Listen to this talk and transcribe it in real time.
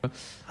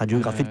Radio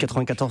Graphite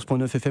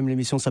 94.9 FM,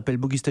 l'émission s'appelle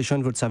Boogie Station,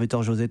 votre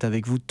serviteur Josette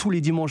avec vous tous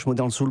les dimanches,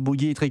 Modern Soul,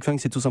 Boogie et Trick Funk,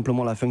 c'est tout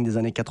simplement la funk des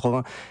années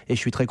 80 et je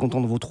suis très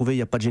content de vous retrouver, il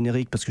n'y a pas de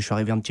générique parce que je suis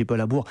arrivé un petit peu à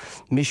la bourre,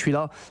 mais je suis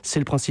là, c'est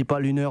le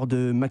principal, une heure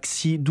de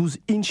maxi 12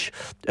 inch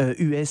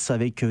US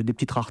avec des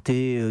petites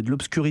raretés, de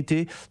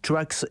l'obscurité,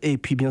 tracks et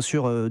puis bien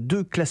sûr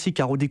deux classiques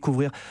à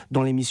redécouvrir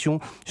dans l'émission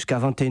jusqu'à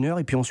 21h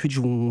et puis ensuite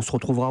on se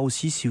retrouvera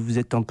aussi si vous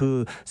êtes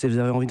si vous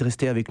avez envie de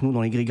rester avec nous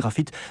dans les grilles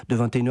graphites de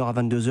 21h à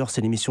 22h,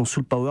 c'est l'émission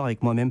Soul Power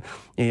avec moi-même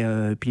et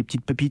puis les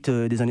petites pépites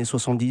des années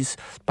 70,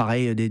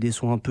 pareil des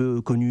sons un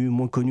peu connus,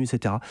 moins connus,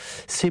 etc.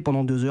 C'est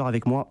pendant 2 heures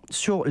avec moi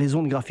sur les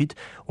ondes graphites.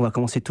 On va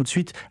commencer tout de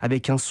suite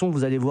avec un son,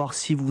 vous allez voir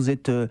si vous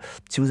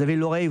avez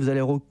l'oreille, vous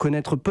allez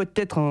reconnaître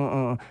peut-être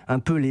un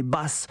peu les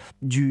basses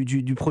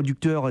des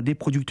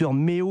producteurs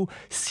Meo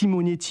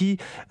Simonetti,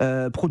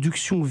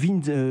 production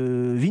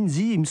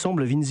Vinzi, il me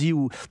semble, Vinzi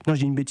ou non, je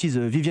dis une bêtise,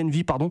 Vivienne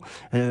V, pardon,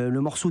 le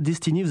morceau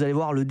Destiny, vous allez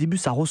voir le début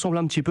ça ressemble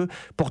un petit peu,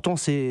 pourtant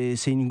c'est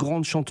une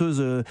grande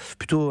chanteuse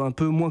plutôt un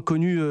peu moins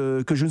connue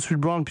que Je ne suis le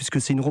Brown puisque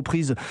c'est une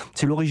reprise,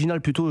 c'est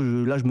l'original plutôt,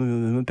 là je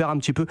me perds un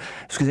petit peu,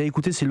 ce que vous avez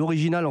écouté c'est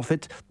l'original en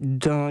fait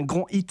d'un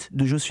grand hit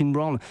de Jocelyn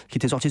Brown qui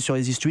était sorti sur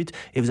Easy Street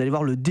et vous allez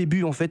voir le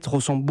début en fait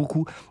ressemble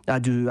beaucoup à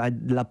de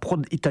la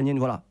prod italienne,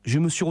 voilà, je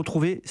me suis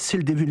retrouvé, c'est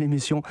le début de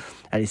l'émission,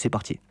 allez c'est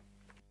parti.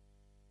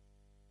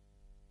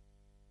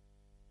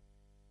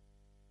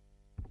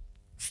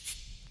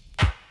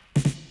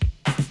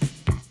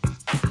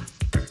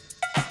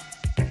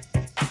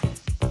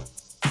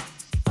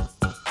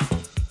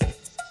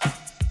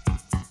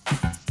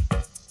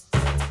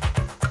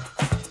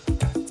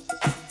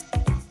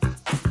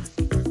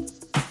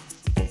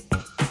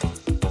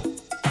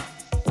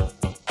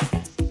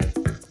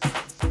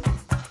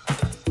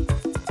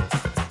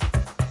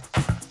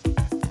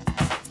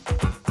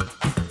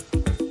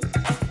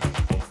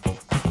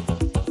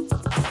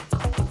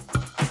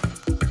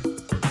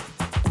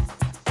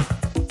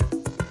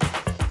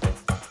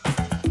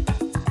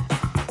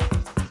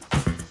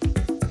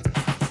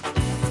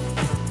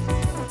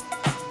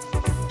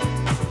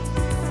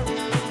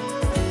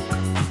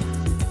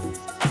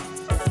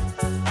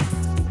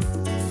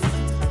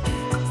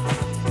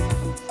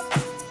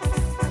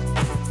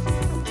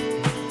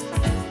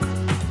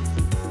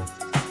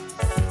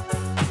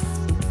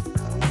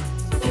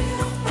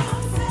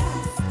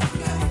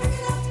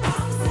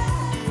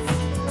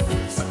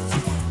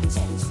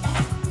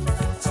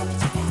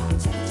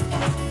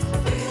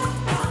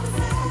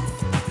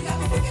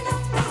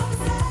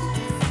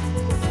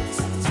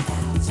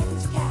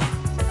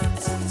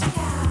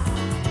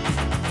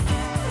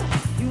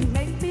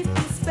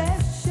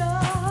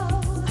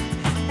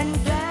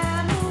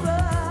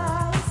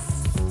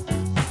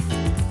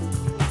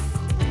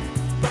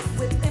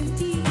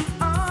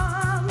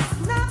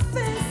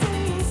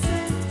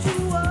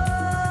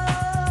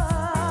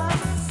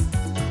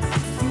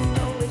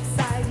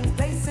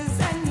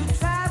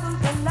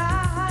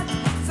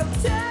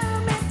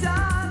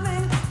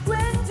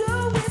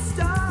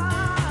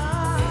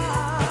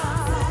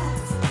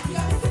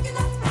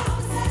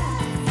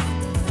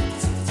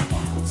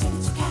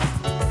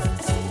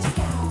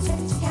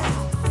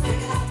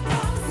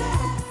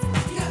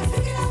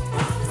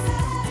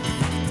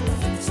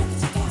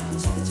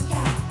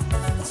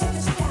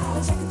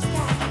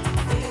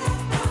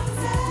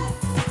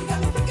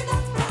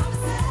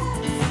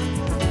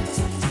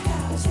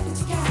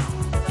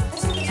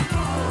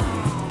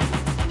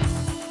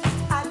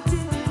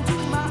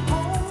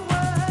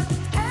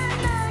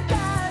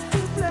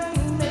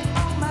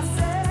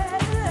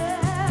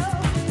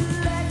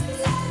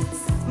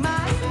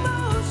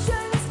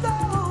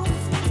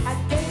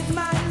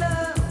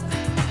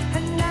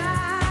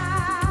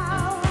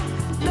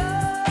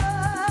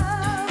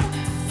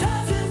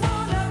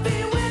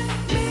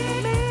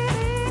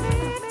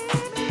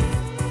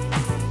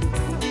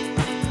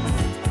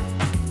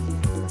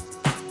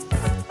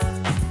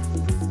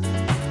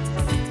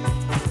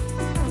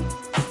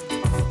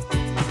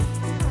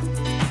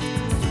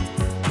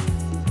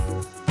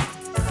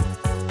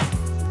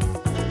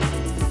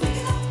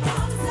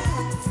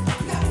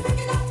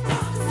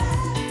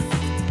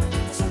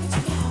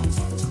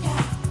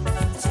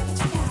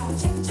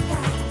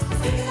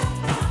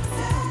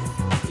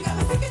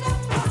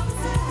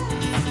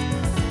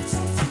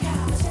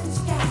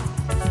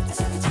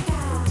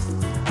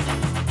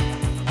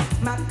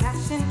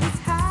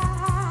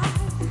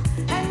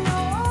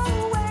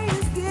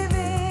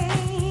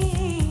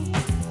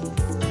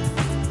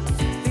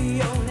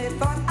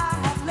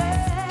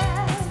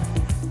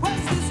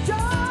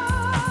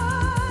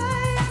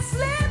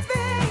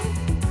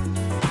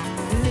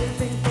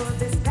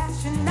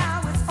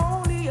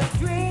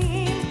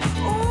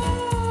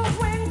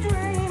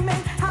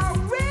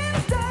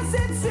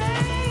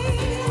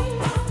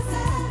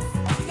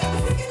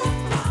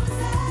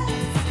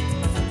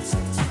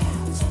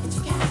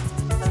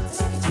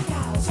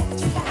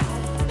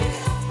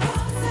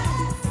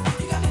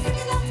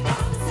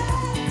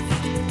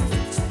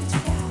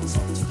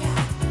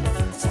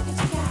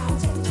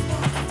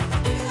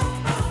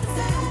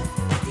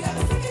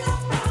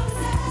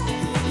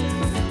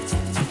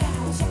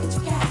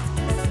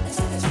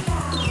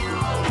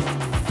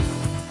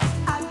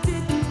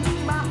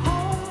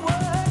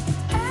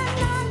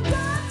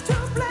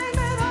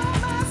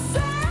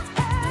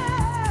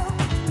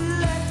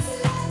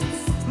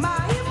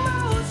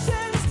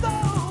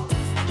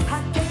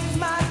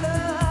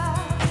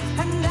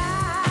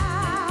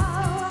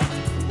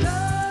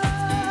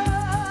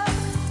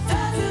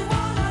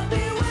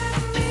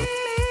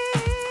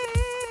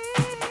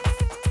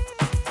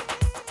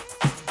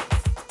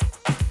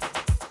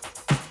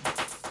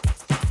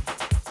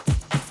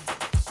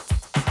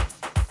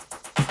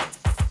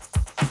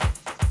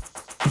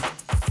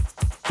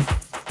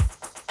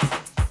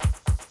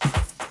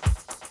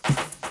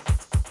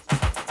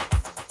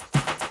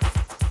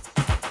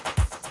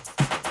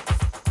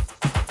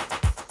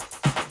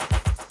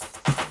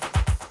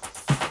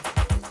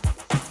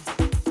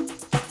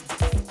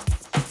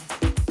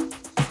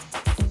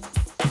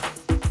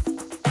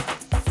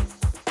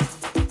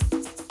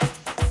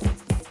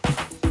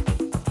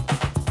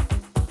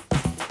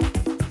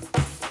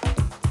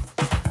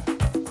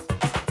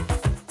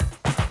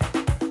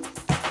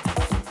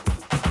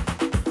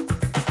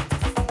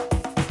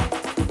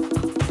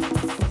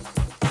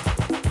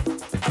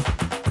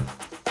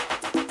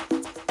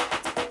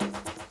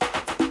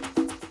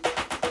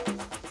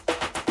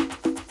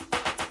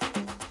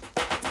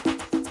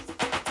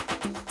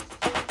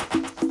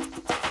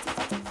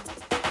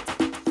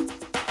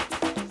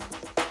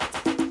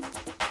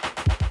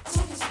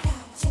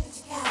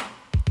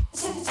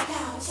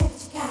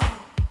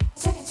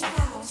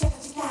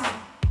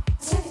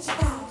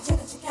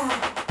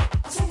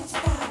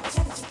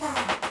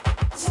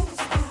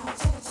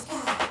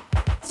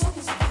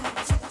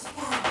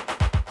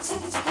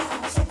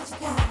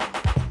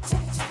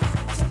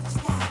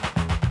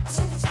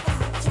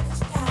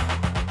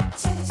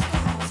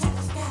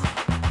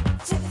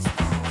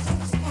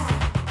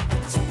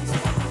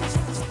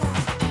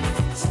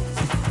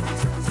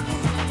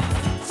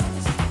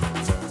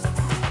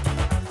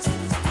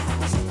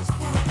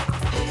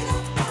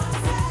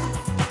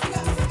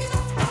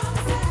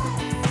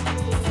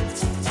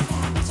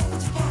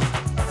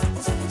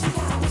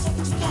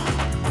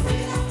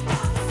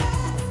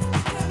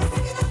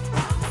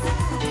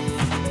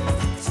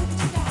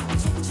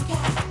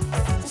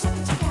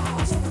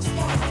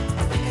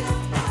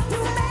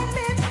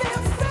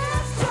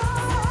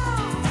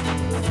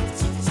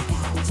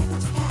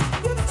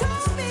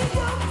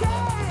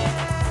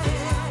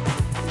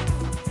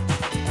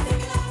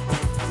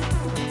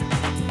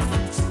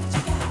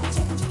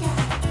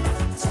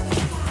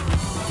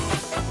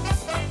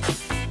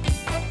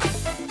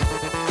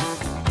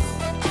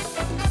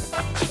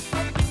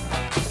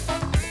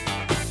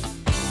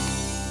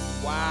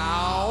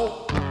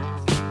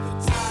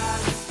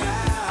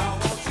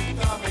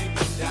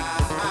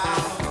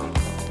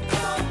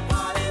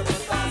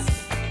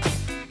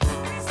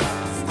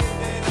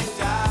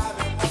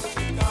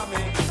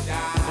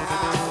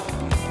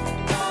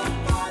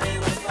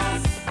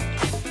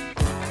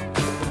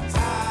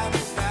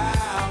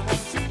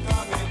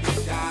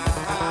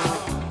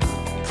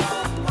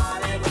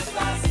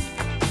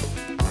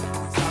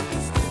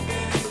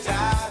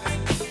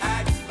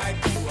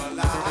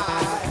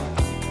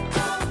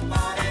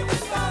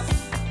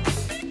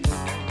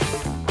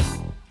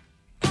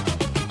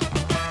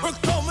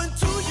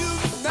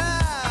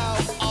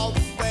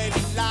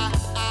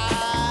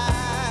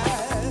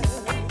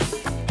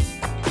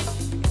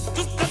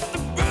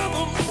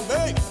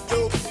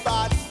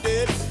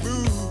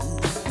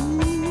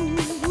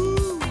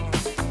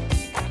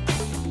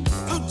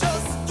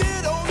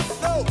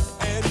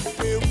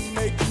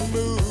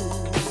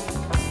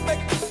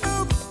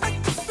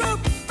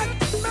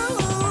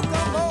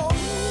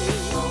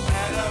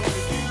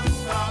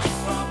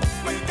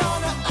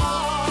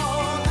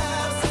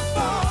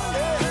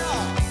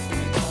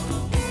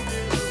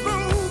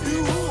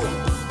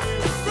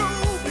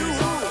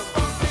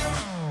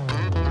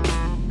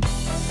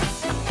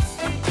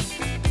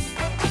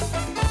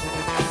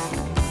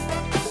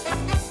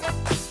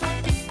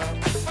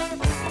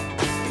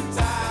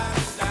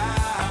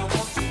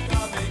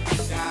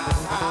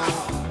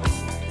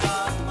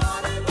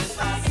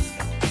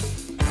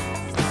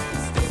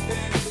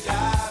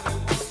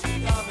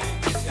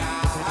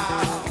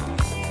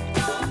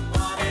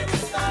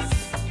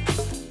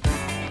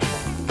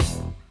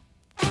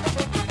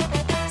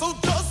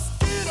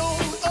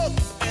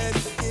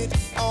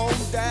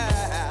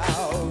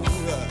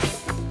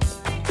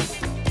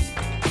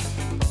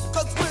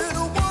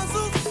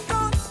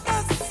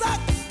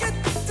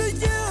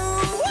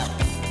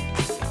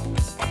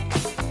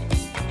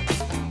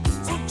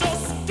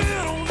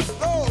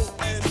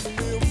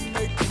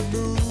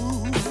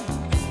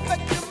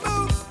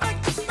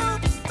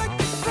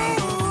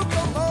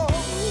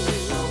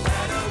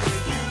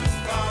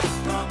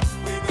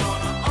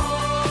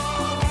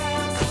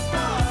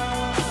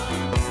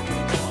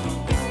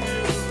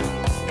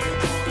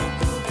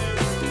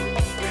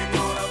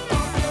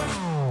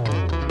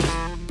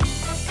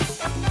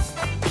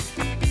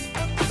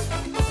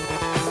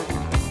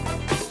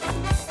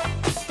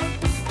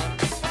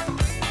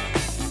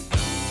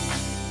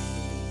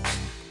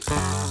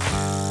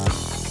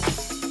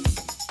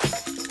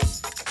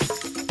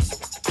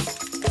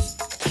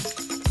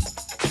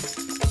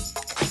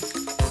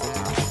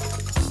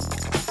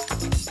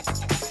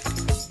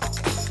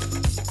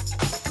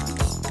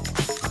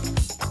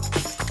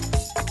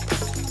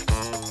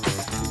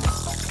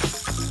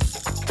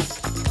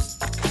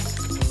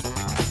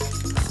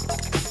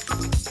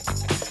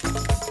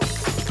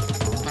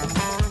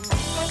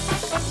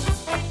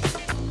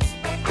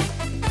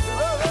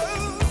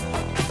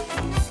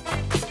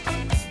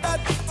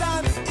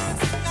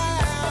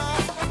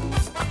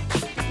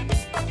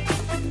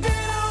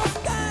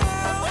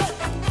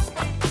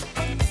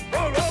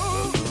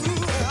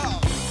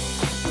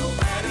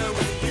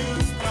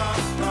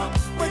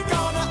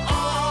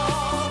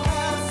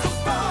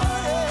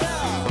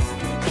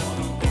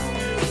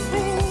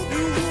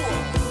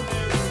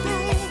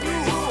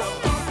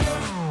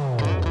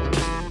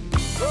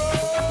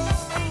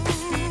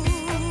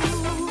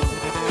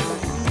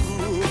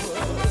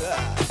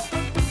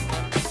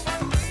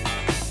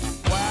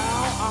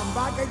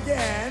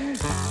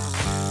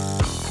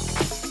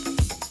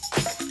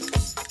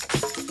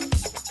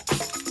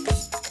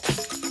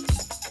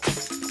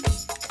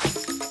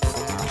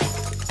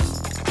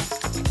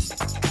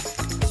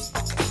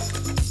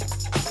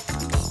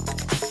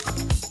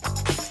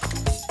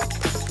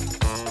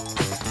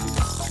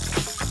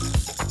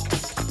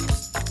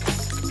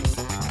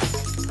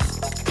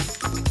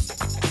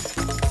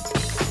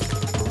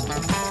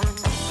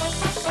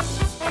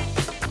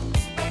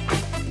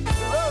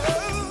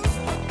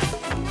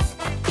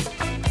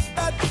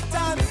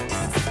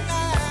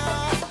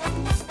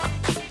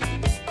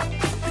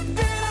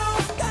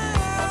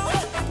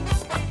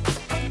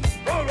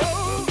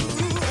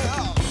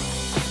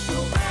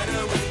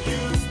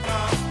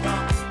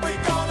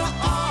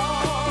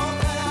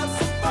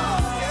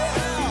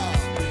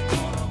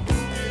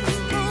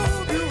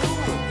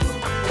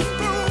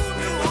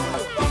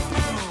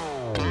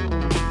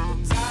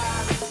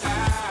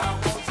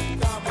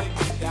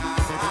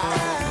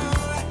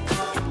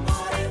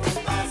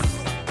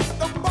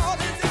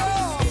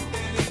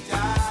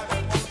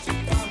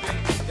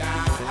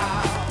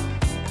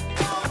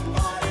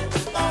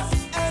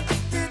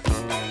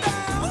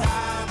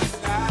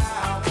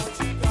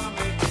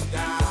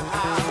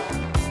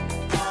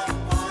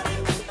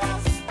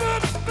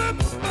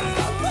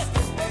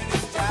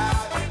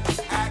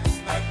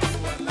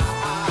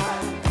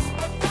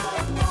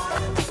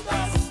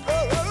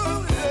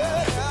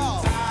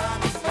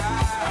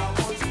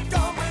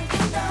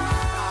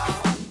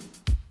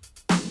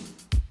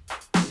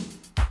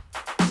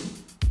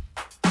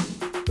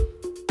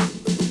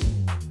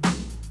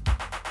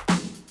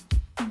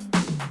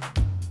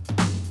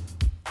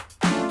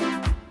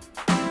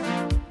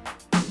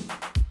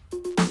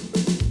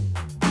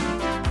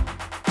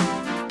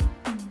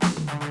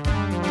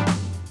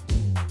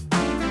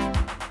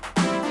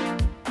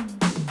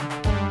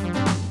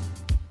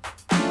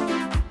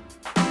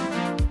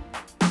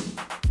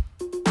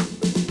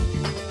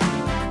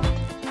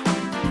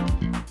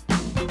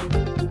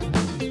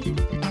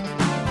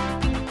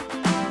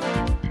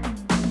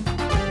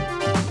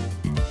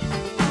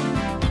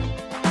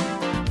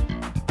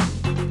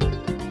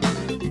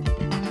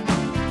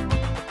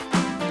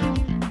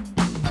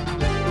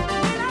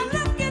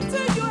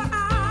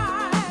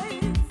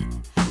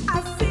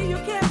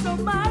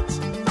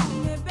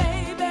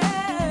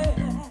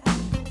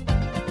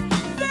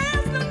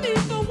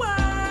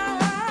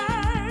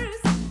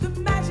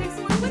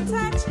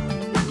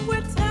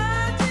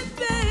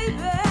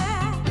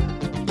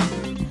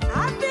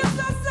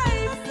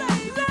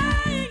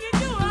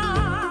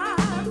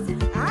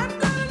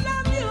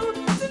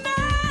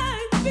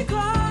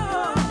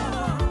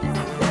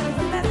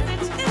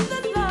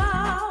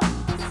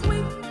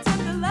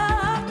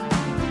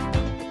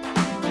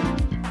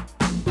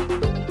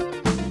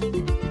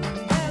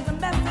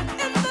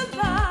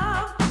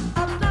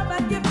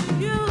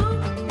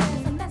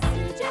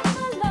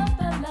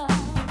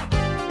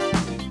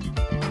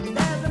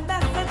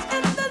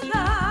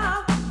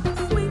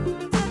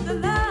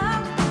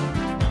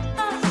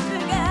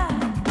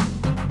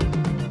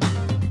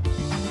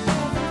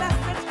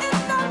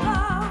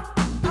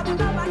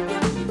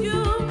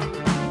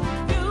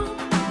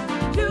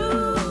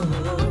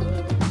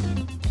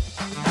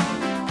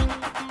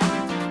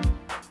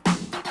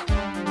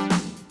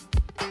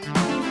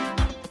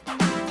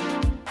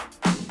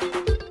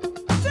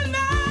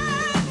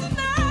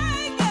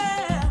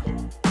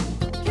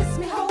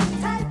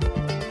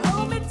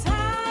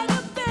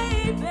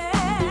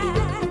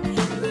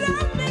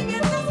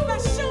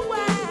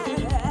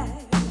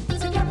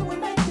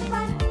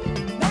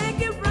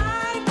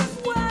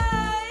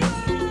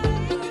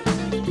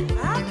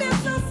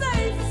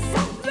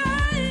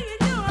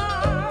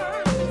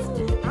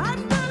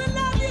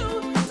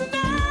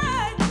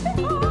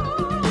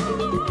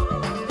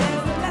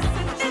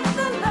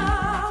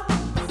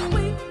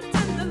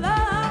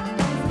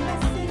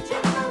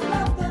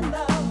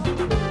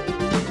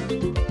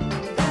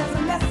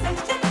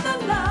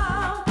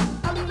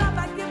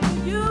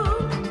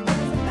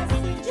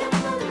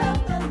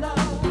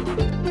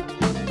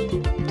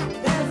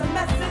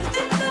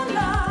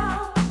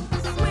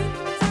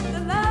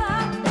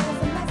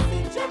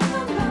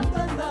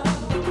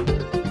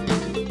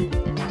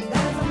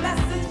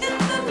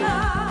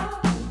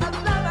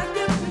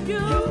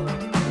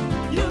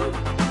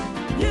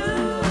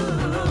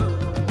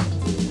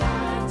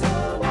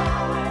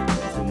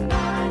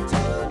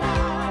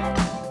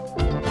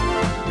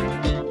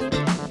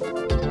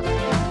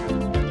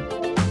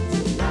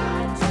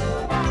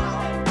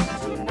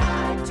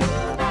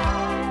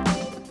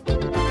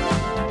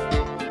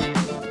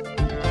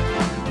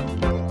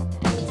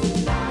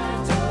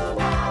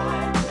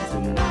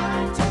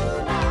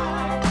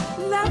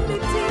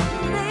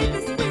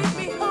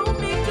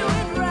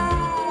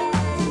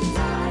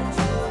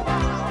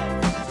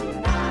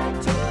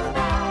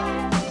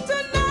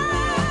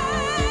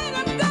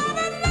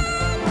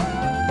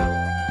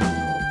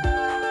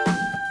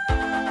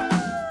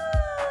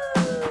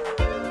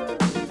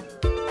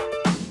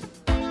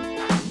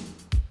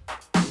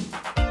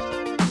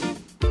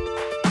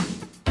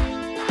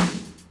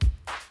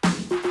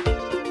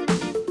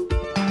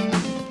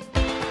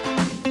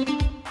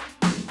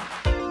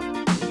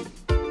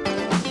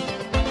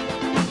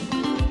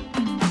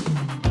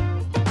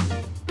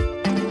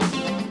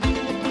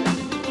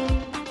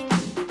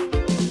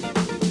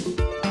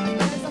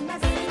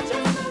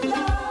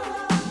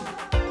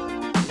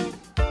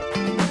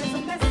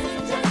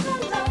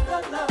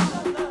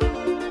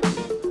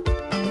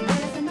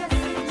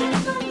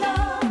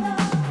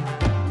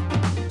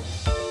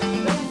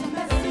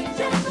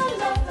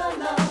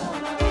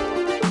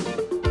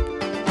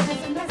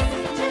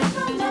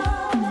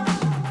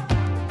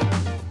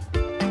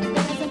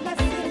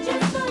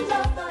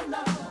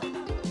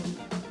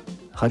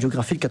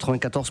 Radiographique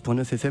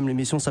 94.9 FM,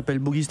 l'émission s'appelle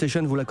Boogie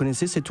Station, vous la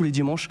connaissez, c'est tous les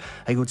dimanches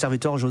avec votre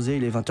serviteur José,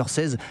 il est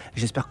 20h16.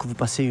 J'espère que vous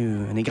passez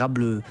un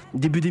agréable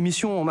début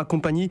d'émission en ma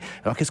compagnie.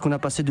 Alors qu'est-ce qu'on a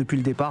passé depuis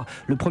le départ?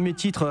 Le premier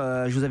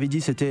titre, je vous avais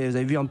dit, c'était, vous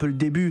avez vu un peu le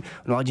début,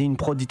 on aurait dit une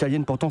prod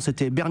italienne, pourtant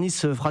c'était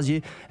Bernice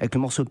Frasier avec le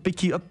morceau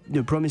Picky Up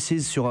de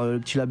Promises sur le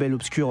petit label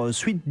obscur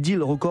Sweet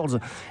Deal Records.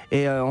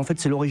 Et en fait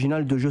c'est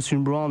l'original de Jocelyn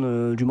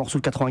Brown du morceau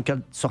de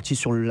 84 sorti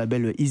sur le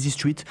label Easy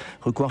Street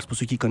Records pour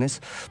ceux qui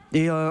connaissent.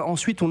 Et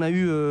ensuite on a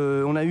eu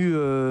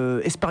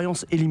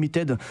Expérience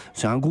Illimited,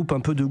 c'est un groupe un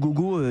peu de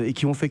gogo et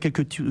qui ont fait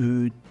quelques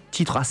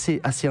titres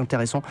assez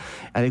intéressants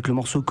avec le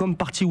morceau Come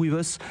Party With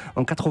Us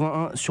en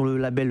 81 sur le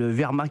label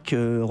Vermac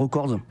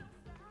Records.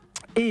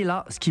 Et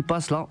là, ce qui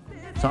passe là,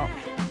 ça,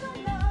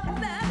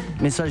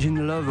 Message in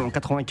Love en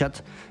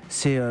 84,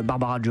 c'est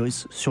Barbara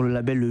Joyce sur le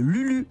label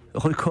Lulu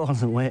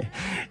Records, ouais.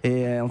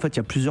 Et en fait, il y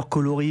a plusieurs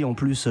coloris en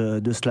plus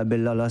de ce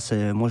label-là. Là,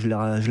 c'est, moi, je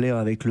l'ai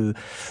avec le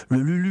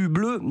Lulu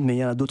bleu, mais il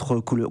y a d'autres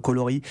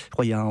coloris. Je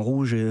crois qu'il y a un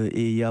rouge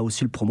et il y a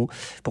aussi le promo.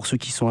 Pour ceux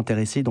qui sont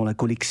intéressés dans la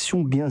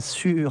collection, bien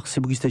sûr, c'est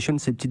Boogie Station,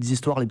 ces petites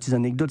histoires, les petites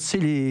anecdotes, c'est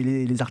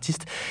les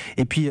artistes.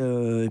 Et puis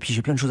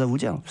j'ai plein de choses à vous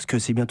dire parce que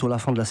c'est bientôt la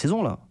fin de la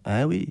saison là.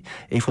 Ah oui.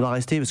 Et il faudra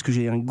rester parce que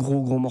j'ai un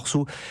gros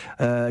morceau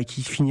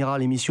qui finira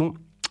l'émission.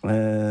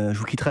 Je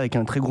vous quitterai avec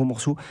un très gros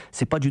morceau.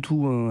 C'est pas du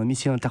tout un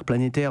missile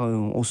interplanétaire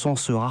au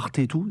sens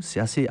rareté et tout, c'est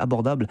assez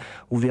abordable,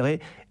 vous verrez,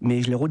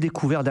 mais je l'ai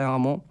redécouvert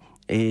dernièrement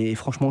et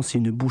franchement c'est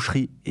une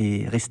boucherie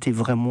et restez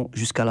vraiment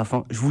jusqu'à la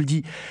fin, je vous le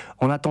dis.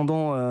 En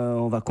attendant,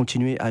 on va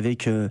continuer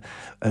avec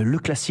le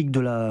classique de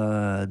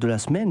la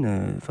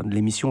semaine, enfin de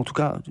l'émission en tout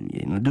cas.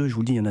 Il y en a deux, je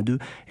vous le dis, il y en a deux,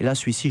 et là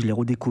celui-ci je l'ai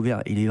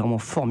redécouvert, il est vraiment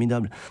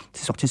formidable.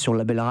 C'est sorti sur le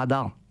label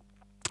Radar.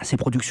 C'est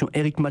production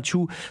Eric Mathieu,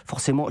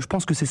 forcément, je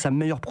pense que c'est sa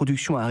meilleure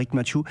production à Eric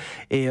Mathieu.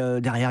 Et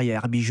derrière, il y a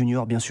Herbie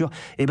Junior, bien sûr.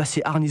 Et bah,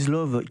 c'est Arnie's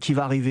Love qui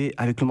va arriver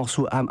avec le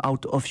morceau I'm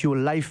Out of Your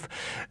Life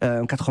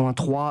en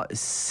 83.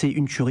 C'est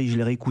une tuerie, je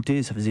l'ai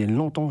réécouté, ça faisait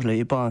longtemps que je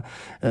l'avais pas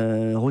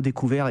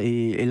redécouvert.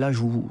 Et là,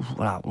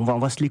 voilà, on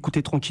va se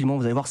l'écouter tranquillement.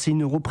 Vous allez voir, c'est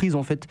une reprise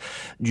en fait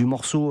du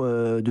morceau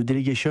de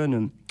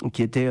Delegation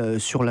qui était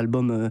sur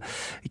l'album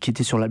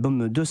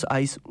Dust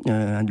Ice,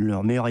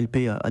 leur meilleur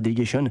LP à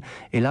Delegation.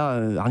 Et là,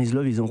 Arnie's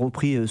Love, ils ont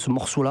repris ce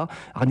morceau-là,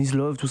 Arnie's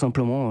Love, tout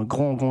simplement, un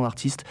grand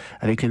artiste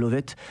avec les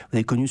Lovettes. Vous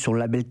avez connu sur le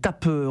label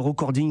Tap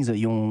Recordings.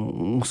 Et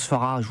on se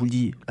fera, je vous le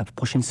dis, la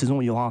prochaine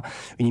saison, il y aura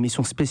une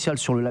émission spéciale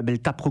sur le label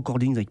Tap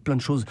Recordings avec plein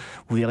de choses.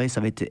 Vous verrez,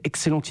 ça va être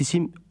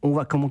excellentissime. On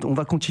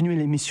va continuer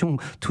l'émission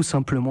tout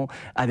simplement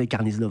avec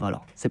Arnie's Love.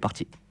 Alors, c'est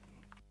parti.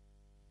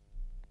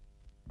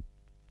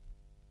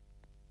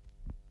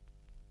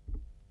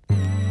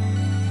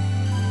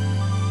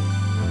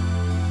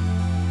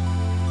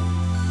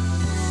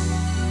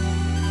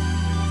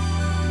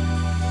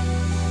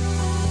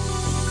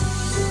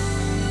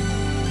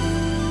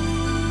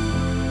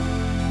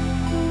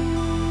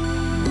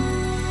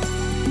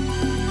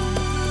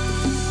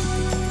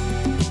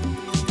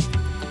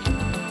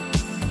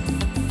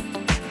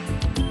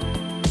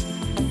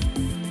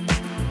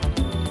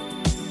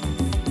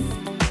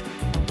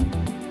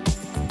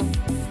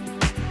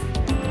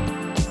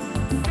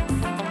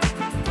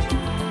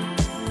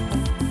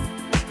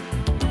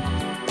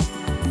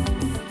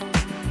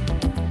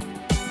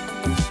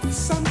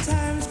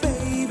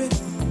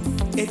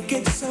 It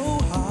gets so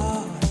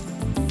hard.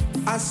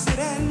 I sit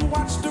and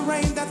watch the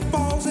rain that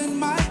falls in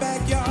my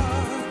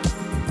backyard.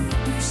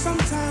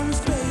 Sometimes,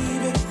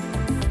 baby,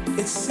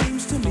 it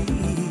seems to me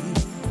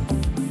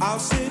our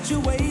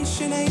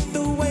situation ain't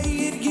the way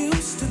it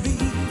used to be.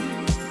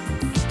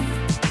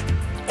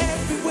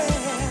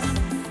 Everywhere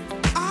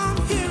I'm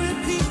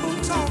hearing people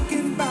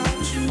talking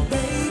about you,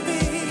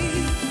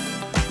 baby,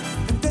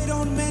 and they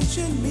don't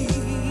mention me.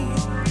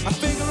 I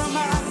figure I'm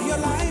out of your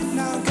life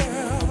now,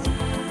 girl.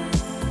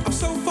 I'm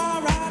so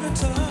far out of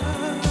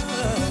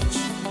touch.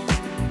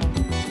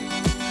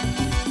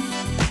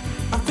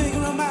 I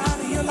figure I'm out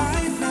of your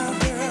life now,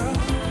 girl,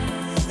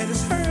 and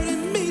it's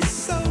hurting me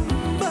so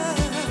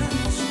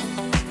much.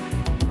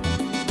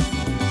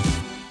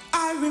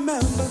 I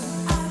remember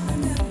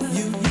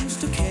you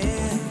used to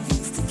care.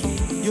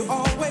 You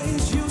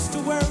always used to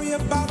worry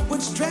about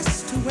which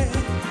dress to wear.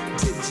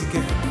 Did you,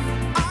 girl?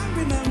 I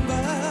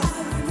remember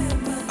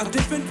a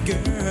different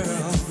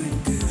girl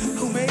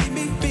who made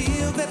me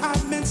feel that I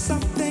meant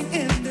something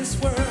in this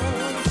world.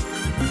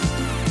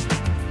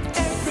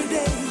 Every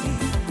day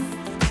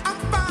I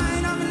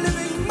find I'm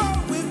living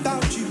more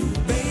without you,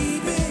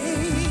 baby.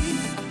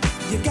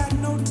 You got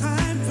no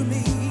time for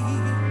me.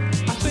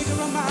 I figure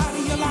I'm out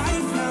of your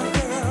life now,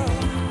 girl.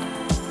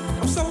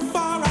 I'm so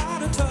far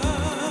out of touch.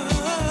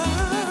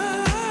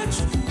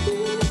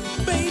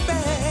 Ooh,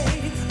 baby,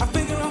 I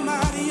figure I'm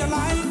out of your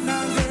life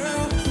now,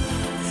 girl,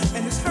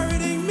 and it's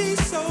hurting me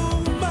so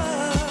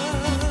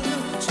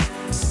much,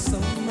 so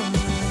much.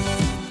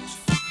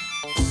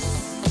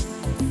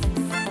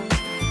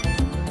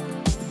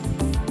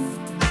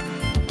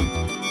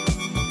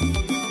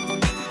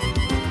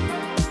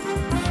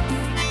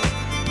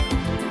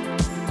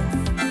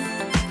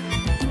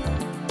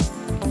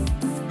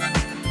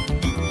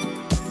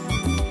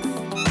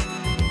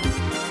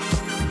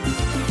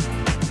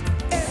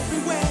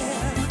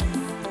 Everywhere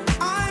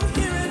I'm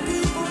hearing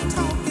people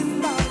talking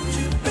about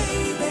you,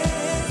 baby,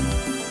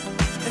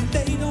 and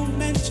they don't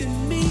mention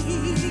me.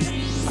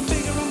 I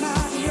figure I'm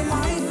out of your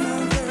life now,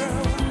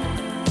 girl.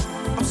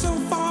 I'm so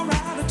far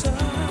out of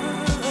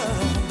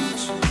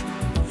touch.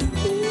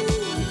 Ooh,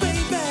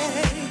 baby,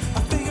 I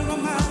figure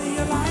I'm out of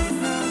your life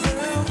now,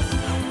 girl,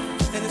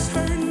 and it's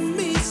hurting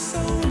me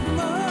so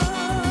much.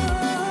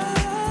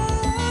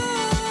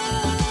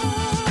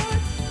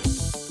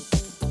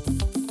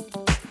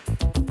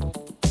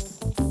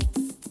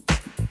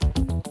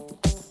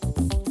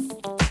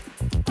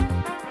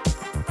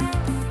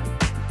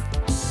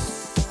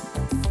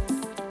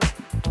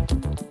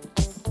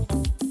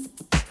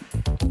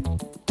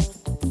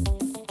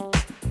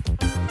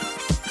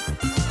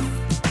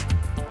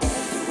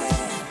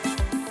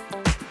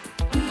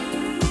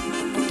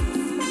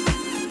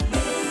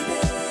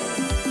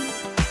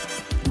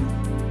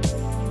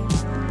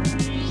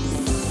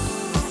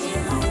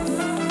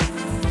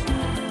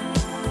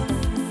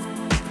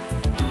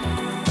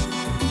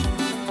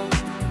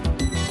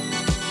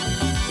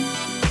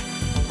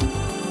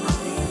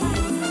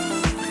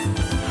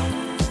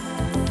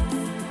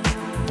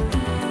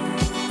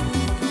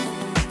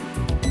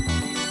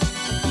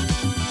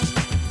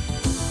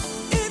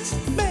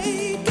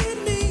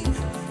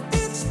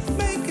 It's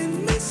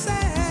making me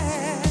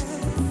sad,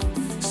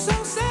 so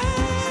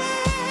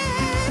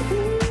sad.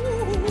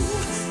 Ooh,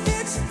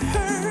 it's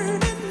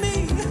hurting me,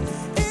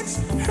 it's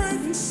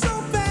hurting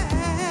so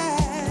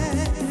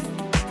bad.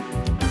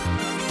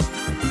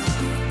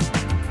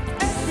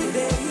 Every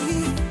day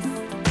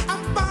I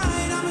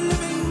find I'm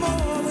living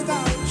more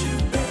without you,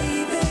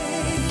 baby.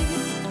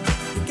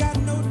 You got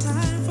no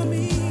time for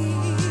me.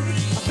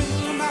 I think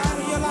I'm out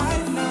of your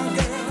life now,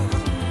 girl.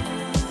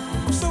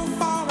 I'm so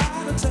far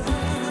out of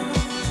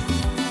touch,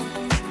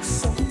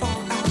 so far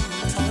out of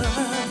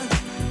touch.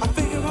 I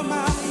figure I'm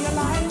out of your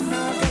life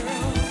now,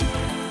 girl,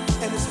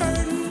 and it's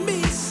hurting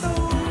me so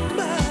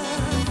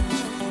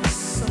much,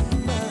 so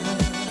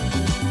much.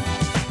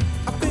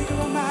 I figure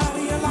I'm out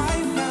of your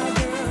life now,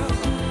 girl.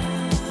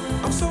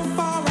 I'm so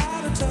far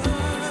out of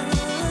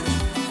touch.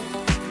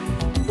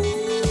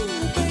 Ooh,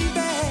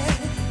 baby,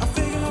 I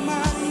figure I'm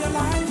out of your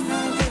life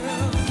now,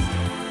 girl,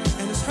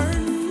 and it's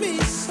hurting me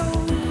so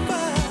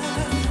much.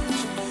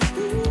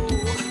 Ooh,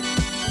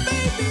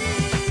 baby,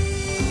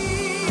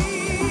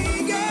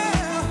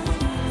 girl.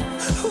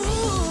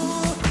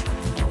 Ooh,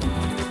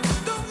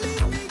 don't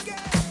leave me,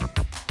 girl.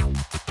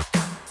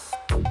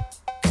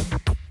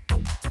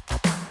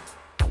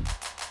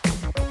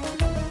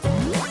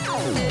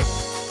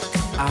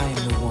 I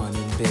am the one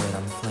in bed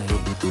I'm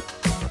playing.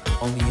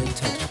 Only your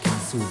touch can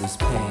soothe this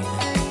pain.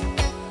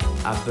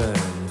 I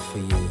burn for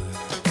you.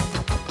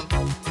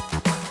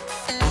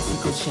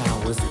 Icicle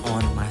showers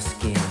on my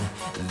skin.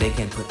 They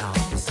can put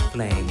out this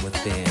flame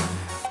within.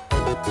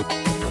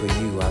 For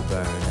you I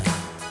burn.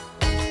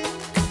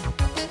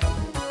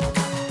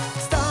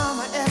 Star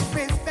my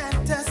every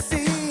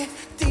fantasy,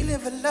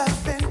 deliver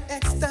love and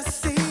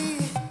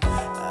ecstasy. I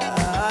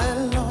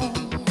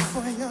long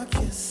for your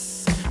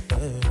kiss.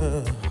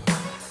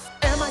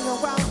 Am I your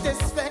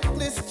wildest,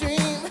 reckless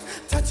dream?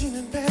 Touching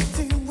and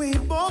panting, we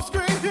both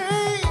scream.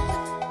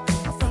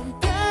 From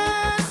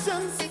past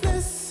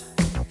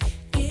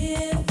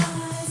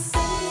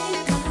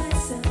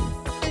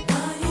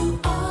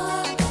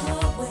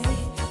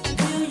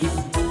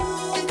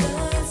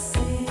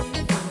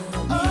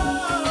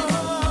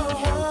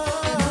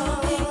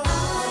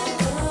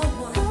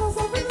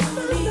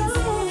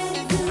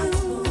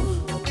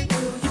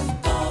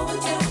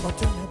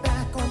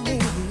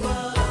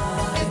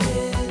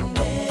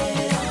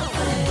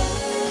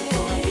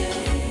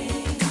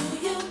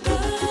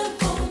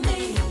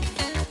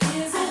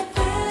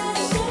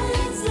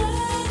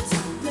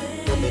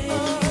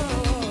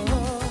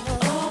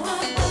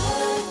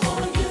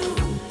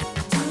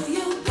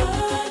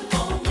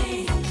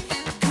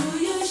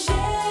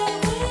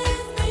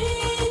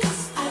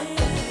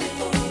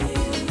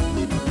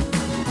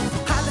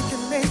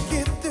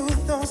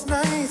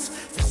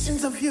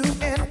visions of you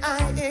and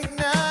I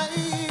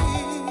ignite.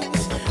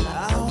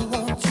 I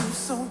want you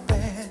so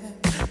bad.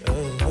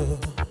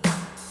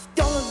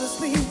 You're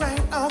lift me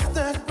right off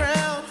the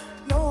ground.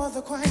 No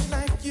other quite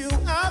like you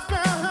I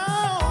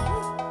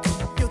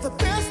found. You're the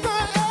best I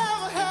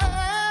ever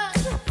had.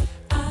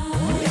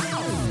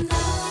 I'm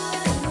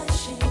not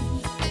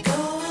ashamed,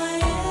 though I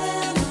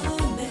am a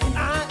man. I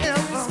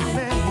am a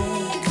man.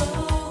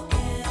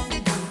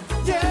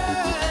 Yeah,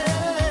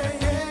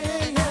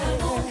 yeah, yeah. I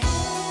won't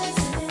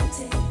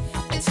hesitate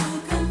to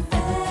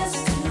confess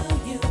to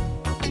you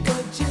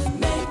what you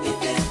make me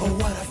feel, or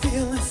what I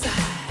feel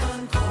inside.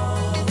 I'm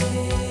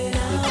calling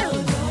out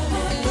your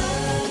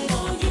name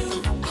for you.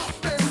 I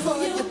burn for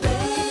you,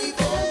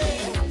 baby.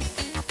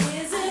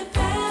 Is it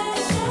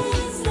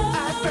passion's love?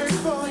 I burn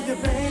for you,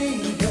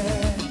 baby.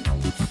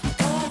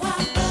 Oh, I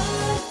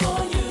burn for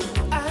you.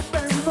 I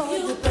burn for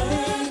you,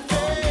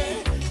 baby.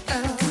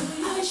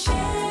 You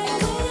share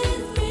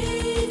with me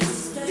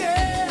this day. Yeah.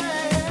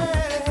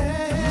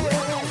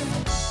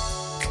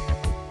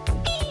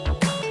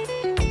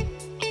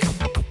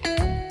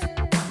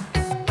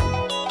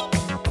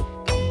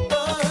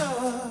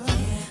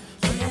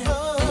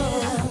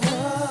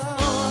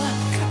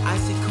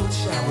 Icy cold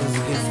showers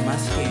against my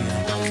skin.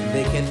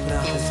 They can put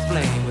out this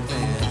flame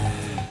within.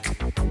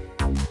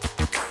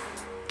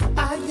 I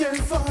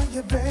yearn for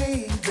you,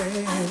 baby.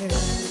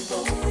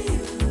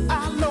 I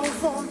long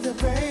for you,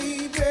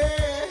 baby.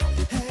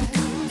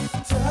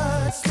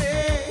 Touch me,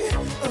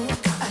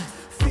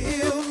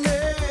 feel me,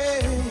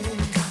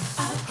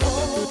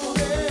 hold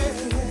me,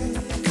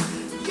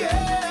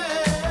 yeah.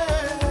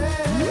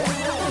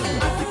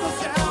 I feel the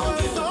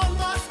showers on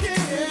my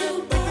skin.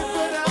 They can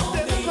put out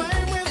this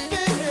flame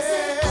within.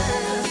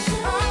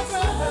 I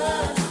burn,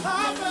 I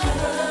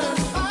burn,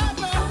 I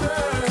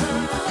burn.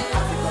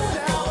 I feel the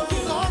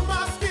showers on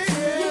my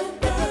skin.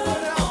 They can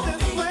put out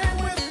this flame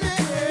within.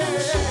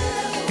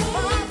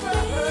 I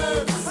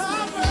burn, I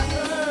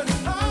burn,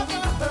 I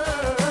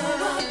burn.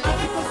 I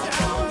feel the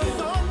showers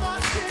on my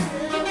skin.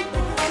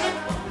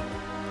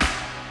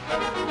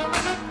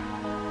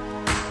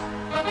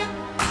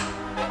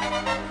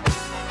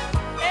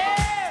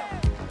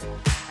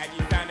 Have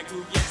you found a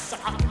groove yet,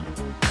 sucker?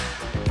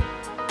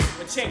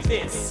 Well, check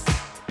this.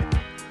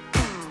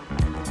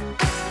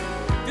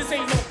 This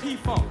ain't no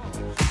P-funk.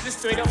 This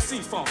straight up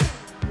C-funk.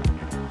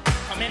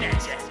 Coming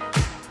at ya.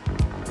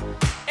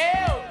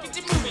 Ew, get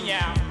you moving,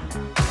 y'all.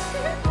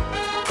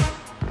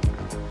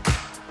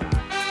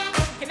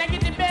 Can I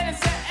get the band and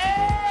say, ew?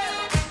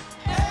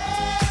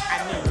 I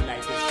knew you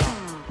like this song.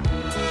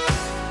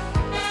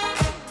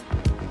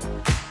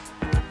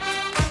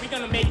 We're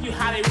gonna make you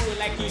Hollywood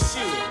like you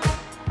should.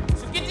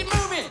 So get you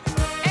moving.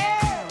 Ew.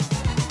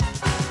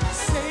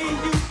 Say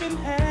you've been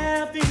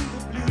having the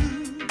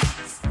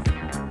blues.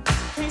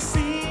 Can't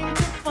seem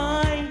to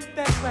find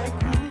that right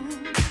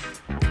groove.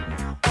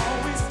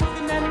 Always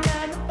looking at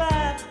 9 to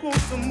 5.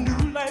 Want some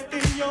new life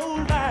in your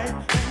life.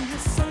 And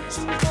you're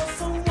searching for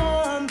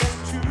someone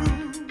that's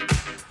true.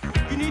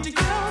 You need to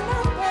get on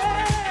out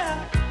there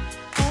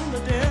on the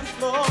dance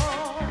floor.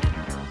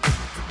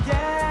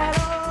 Get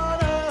on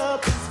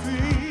up and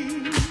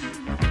scream.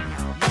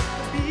 Let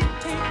the beat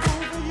take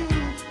over you.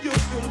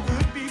 You'll feel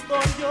good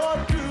before you're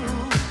through.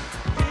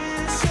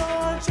 It's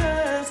your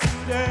chance to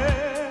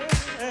dance.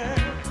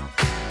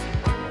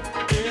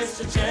 It's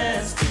your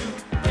chance to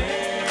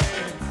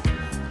dance.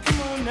 Come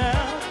on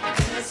now,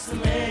 let's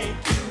make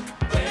you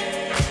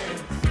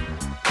dance.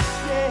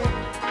 Yeah,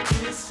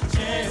 it's your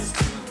chance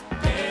to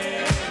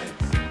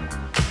dance.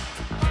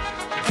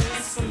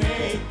 Let's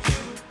make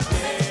you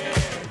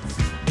dance.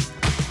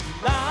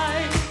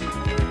 Life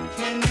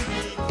can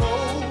be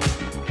cold,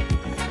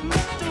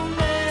 but don't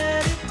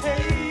let it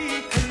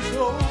take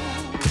control.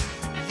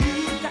 You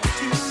got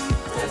to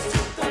dance to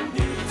the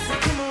music.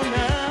 Come on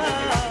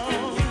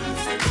now.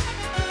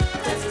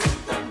 Dance to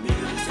the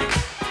music.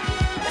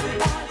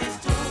 Everybody's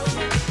doing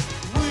it.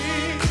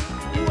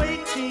 We're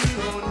waiting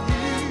on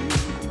you.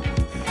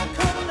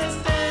 Come, let's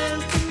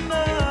dance the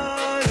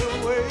night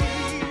away.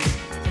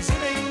 'Cause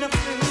it ain't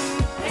nothing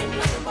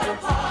but a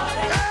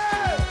party.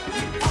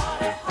 We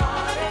party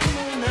hardy. Come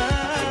on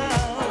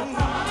now.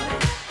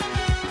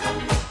 Come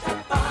let that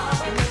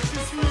body. Let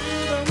this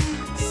rhythm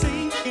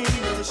sink in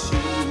your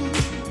shoes.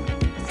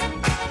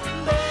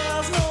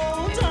 There's no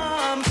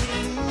time to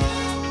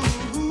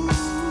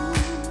lose.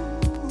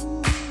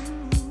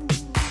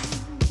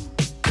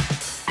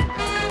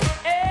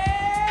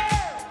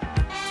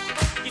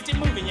 Get you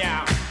moving,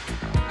 y'all.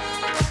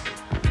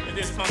 Is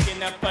this funk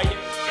enough for you?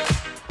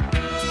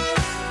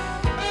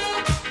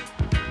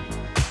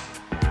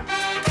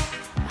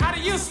 How do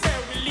you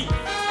spell relief?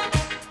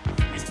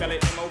 You spell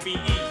it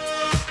M-O-B-E.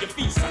 Your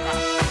feet, sucker.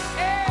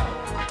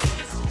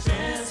 It's a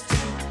chance to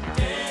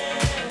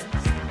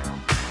dance.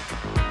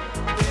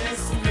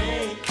 This will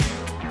make you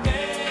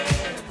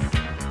dance.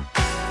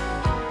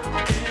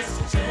 It's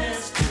a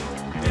chance to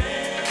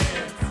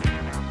dance.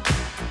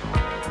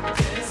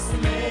 This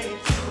will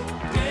make you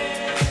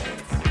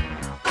dance.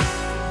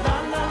 La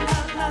la la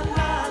la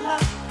la la.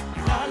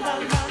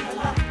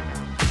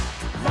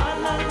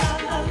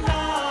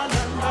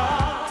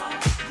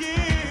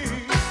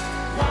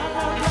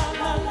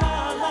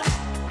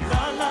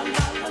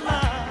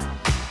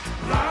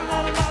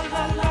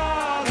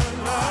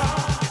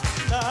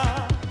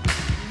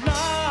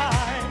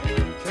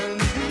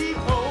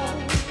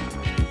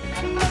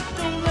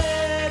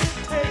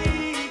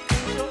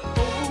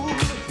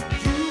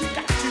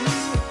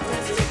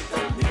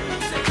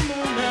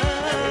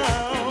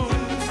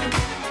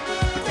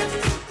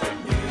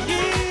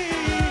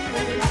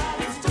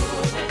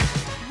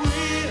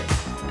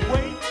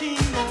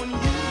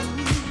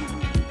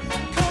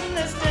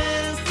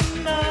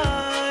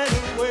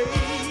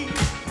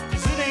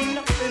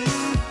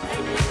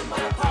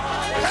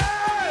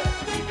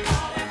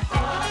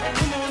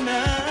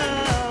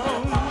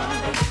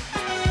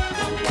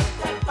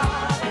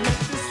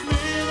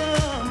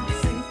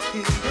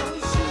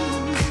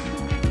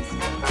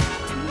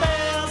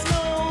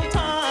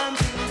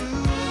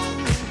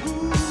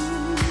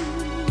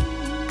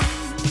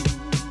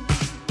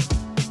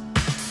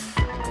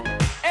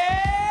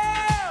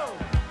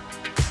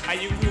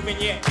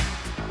 Yeah.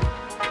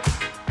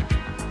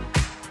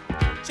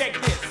 Check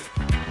this.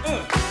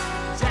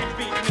 Jack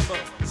beat, remember,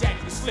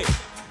 Jack was slick.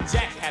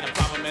 Jack had a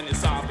problem and it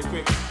solved it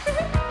quick.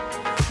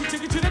 He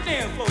took it to the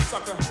dance floor,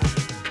 sucker.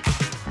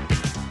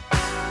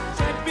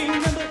 Jack beat,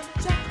 remember,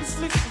 Jack was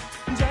slick.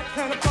 Jack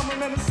had a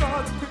problem and it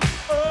solved it quick.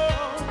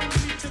 Oh,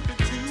 he took it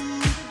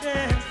to the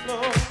dance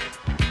floor.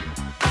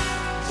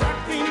 Jack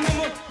beat,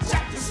 remember,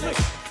 Jack was slick.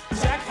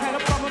 Jack had a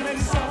problem and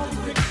it solved it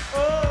quick.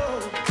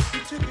 Oh, he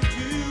took it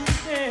to the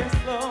dance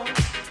floor.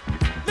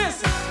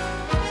 Listen,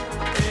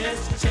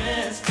 there's a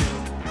chance to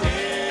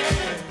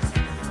dance.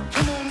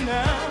 Come on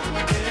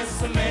now,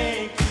 this will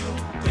make you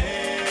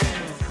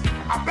dance.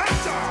 I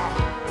betcha.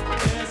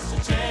 There's a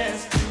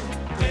chance to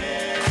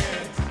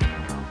dance.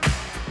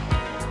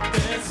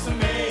 This will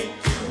make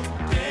you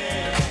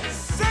dance.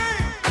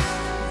 Sing.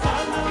 La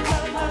la la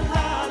la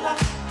la la,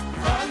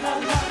 la la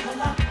la la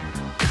la,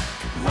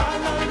 la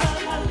la la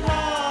la la la,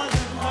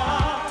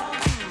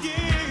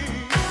 yeah.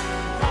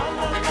 La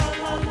la la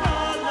la la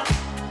la,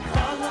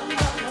 la la la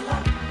la la,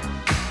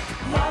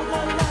 la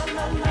la la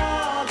la la la, la. La la la la la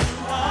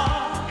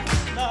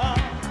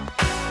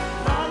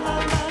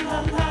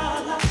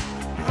la, la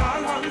la la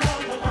la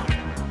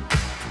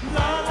la,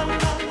 la la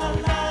la la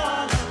la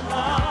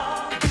la,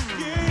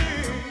 yeah.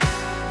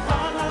 La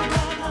la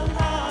la la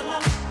la la,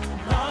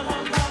 la la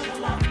la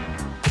la la,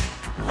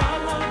 la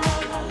la la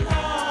la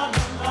la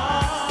la.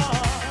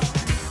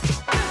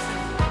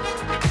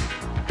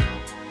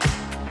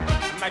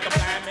 Like a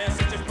blind man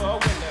searching for a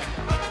window.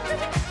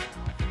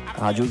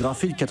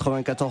 Radiographie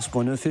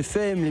 94.9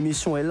 FM,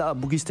 l'émission est là,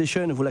 Boogie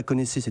Station, vous la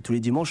connaissez, c'est tous les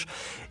dimanches.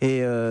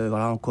 Et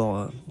voilà,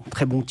 encore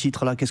très bon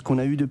titre là, qu'est-ce qu'on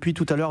a eu depuis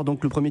tout à l'heure.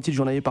 Donc le premier titre,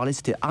 j'en avais parlé,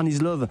 c'était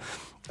Arnie's Love,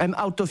 I'm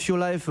Out of Your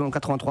Life en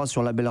 83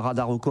 sur le label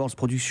Radar Records,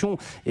 production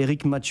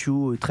Eric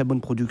Mathieu, très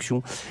bonne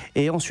production.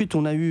 Et ensuite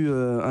on a eu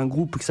un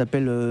groupe qui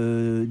s'appelle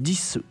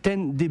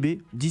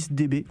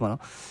 10dB, voilà.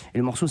 Et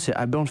le morceau c'est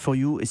I Burn For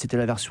You et c'était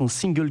la version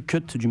single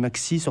cut du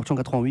maxi sorti en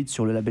 88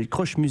 sur le label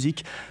Crush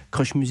Music.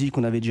 Crush Music,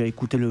 on avait déjà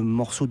écouté le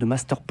morceau de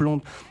Master Plan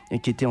et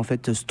qui était en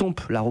fait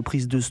Stomp, la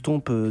reprise de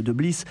Stomp de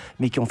Bliss,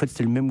 mais qui en fait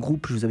c'était le même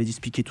groupe, je vous avais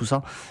expliqué tout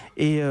ça.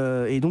 Et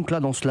donc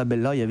là dans ce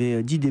label là il y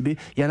avait 10dB,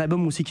 il y a un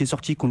album aussi qui est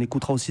sorti qu'on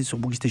écoutera aussi sur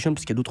Boogie Station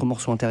parce qu'il y a d'autres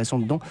morceaux intéressants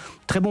dedans,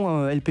 très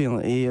bon LP hein.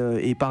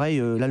 Et pareil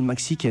là le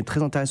maxi qui est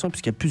très intéressant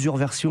puisqu'il y a plusieurs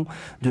versions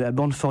de I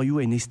Burn For You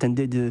et une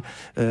extended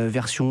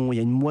version, il y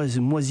a une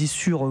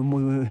moisissure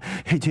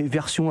et des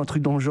versions, un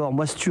truc dans le genre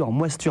moisture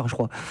je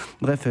crois,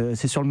 bref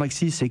c'est sur le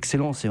maxi, c'est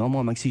excellent, c'est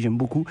vraiment un maxi que j'aime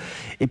beaucoup.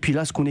 Et puis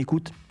là ce qu'on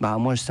écoute, bah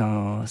moi c'est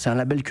un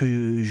label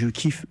que je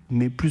kiffe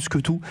mais plus que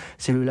tout,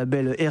 c'est le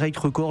label Eric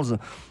Records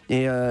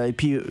et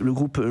puis le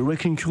groupe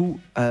Wrecking Crew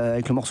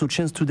avec le morceau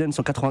Chance to Dance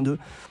en 82.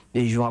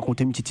 Et je vais vous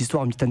raconter une petite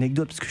histoire, une petite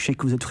anecdote parce que je sais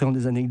que vous êtes friands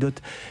des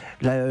anecdotes.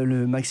 Là,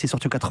 le maxi est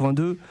sorti en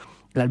 82,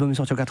 l'album est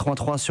sorti en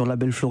 83 sur le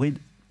label Floride.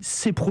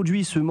 C'est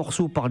produit ce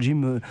morceau par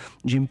Jim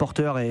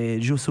Porter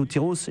et Joe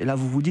Sotiros. Et là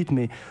vous vous dites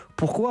mais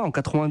pourquoi en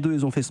 82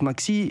 ils ont fait ce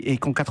maxi et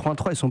qu'en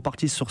 83 ils sont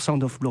partis sur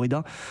Sound of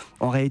Florida?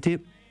 En réalité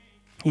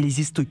il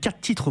existe 4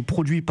 titres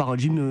produits par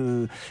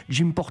Jim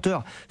Porter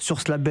sur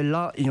ce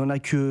label-là. Il y a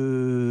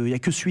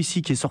que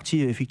celui-ci qui est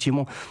sorti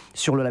effectivement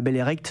sur le label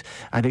Erect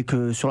avec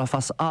sur la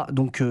face A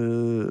donc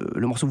le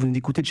morceau que vous venez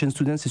d'écouter de Chance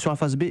to Dance, et sur la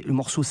face B le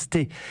morceau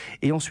Stay.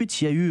 Et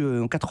ensuite il y a eu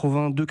en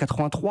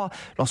 82-83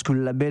 lorsque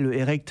le label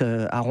Erect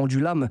a rendu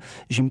l'âme,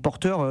 Jim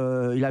Porter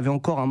il avait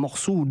encore un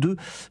morceau ou deux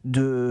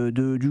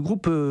du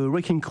groupe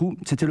Wrecking Crew.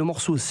 C'était le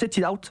morceau Set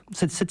It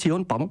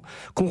On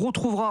qu'on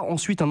retrouvera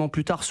ensuite un an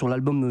plus tard sur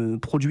l'album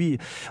produit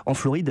en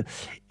Floride.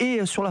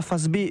 Et sur la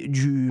face B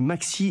du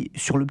maxi,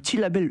 sur le petit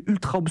label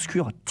ultra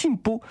obscur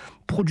Timpo,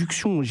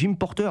 production Jim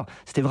Porter,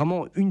 c'était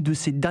vraiment une de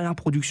ses dernières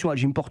productions à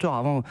Jim Porter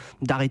avant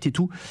d'arrêter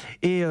tout.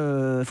 Et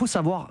faut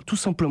savoir tout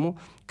simplement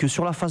que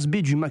sur la face B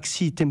du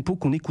maxi Tempo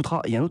qu'on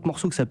écoutera, il y a un autre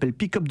morceau qui s'appelle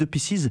Pick Up the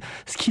Pieces,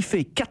 ce qui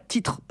fait 4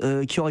 titres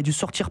qui auraient dû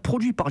sortir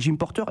produits par Jim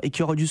Porter et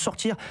qui auraient dû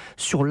sortir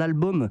sur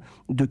l'album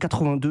de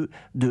 82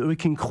 de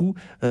Wrecking Crew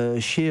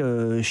chez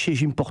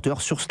Jim Porter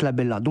sur ce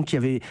label là. Donc il y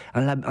avait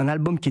un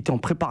album qui était en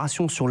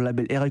préparation sur le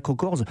label Eric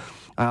Records.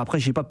 Après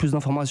j'ai pas plus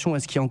d'informations,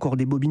 est-ce qu'il y a encore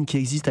des bobines qui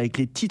existent avec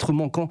les titres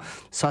manquants?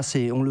 Ça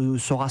on le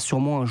saura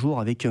sûrement un jour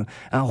avec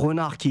un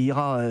renard qui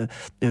ira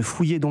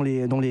fouiller dans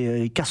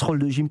les casseroles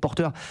de Jim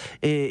Porter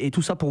et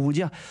tout ça pour vous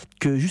dire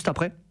que juste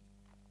après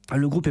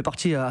le groupe est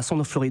parti à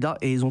Sound of Florida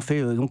et ils ont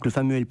fait donc le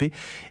fameux LP.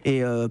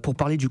 Et pour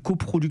parler du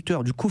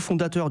coproducteur, du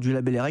cofondateur du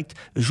label Erect,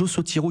 Joe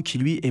Sotiro, qui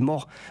lui est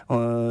mort, et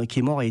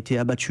a été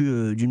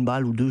abattu d'une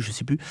balle ou deux, je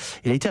sais plus.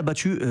 Il a été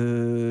abattu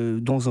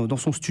dans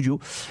son studio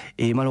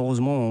et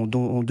malheureusement en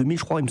 2000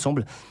 je crois il me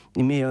semble.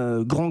 Mais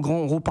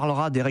on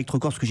reparlera d'Erect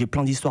Records parce que j'ai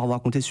plein d'histoires à vous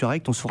raconter sur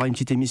Erect. On se fera une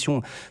petite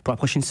émission pour la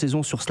prochaine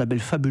saison sur ce label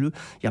fabuleux.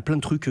 Il y a plein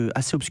de trucs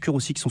assez obscurs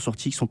aussi qui sont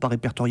sortis, qui sont pas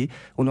répertoriés.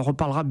 On en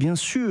reparlera bien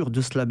sûr de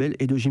ce label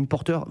et de Jim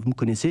Porter, vous me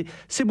connaissez. invité.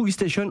 C'est Boogie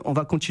Station. On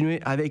va continuer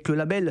avec le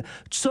label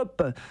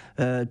TSOB,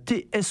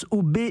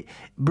 TSOB,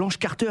 Blanche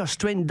Carter,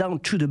 Strain Down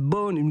to the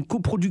Bone, une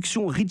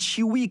coproduction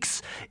Richie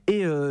Weeks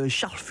et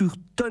Charles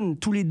Furton.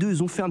 Tous les deux,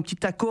 ils ont fait un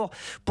petit accord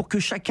pour que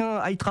chacun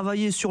aille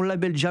travailler sur le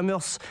label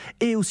Jammers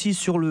et aussi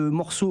sur le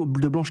morceau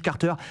de Blanche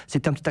Carter.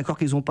 C'était un petit accord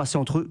qu'ils ont passé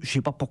entre eux. Je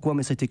sais pas pourquoi,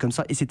 mais c'était comme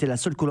ça et c'était la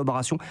seule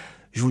collaboration.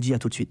 Je vous dis à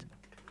tout de suite.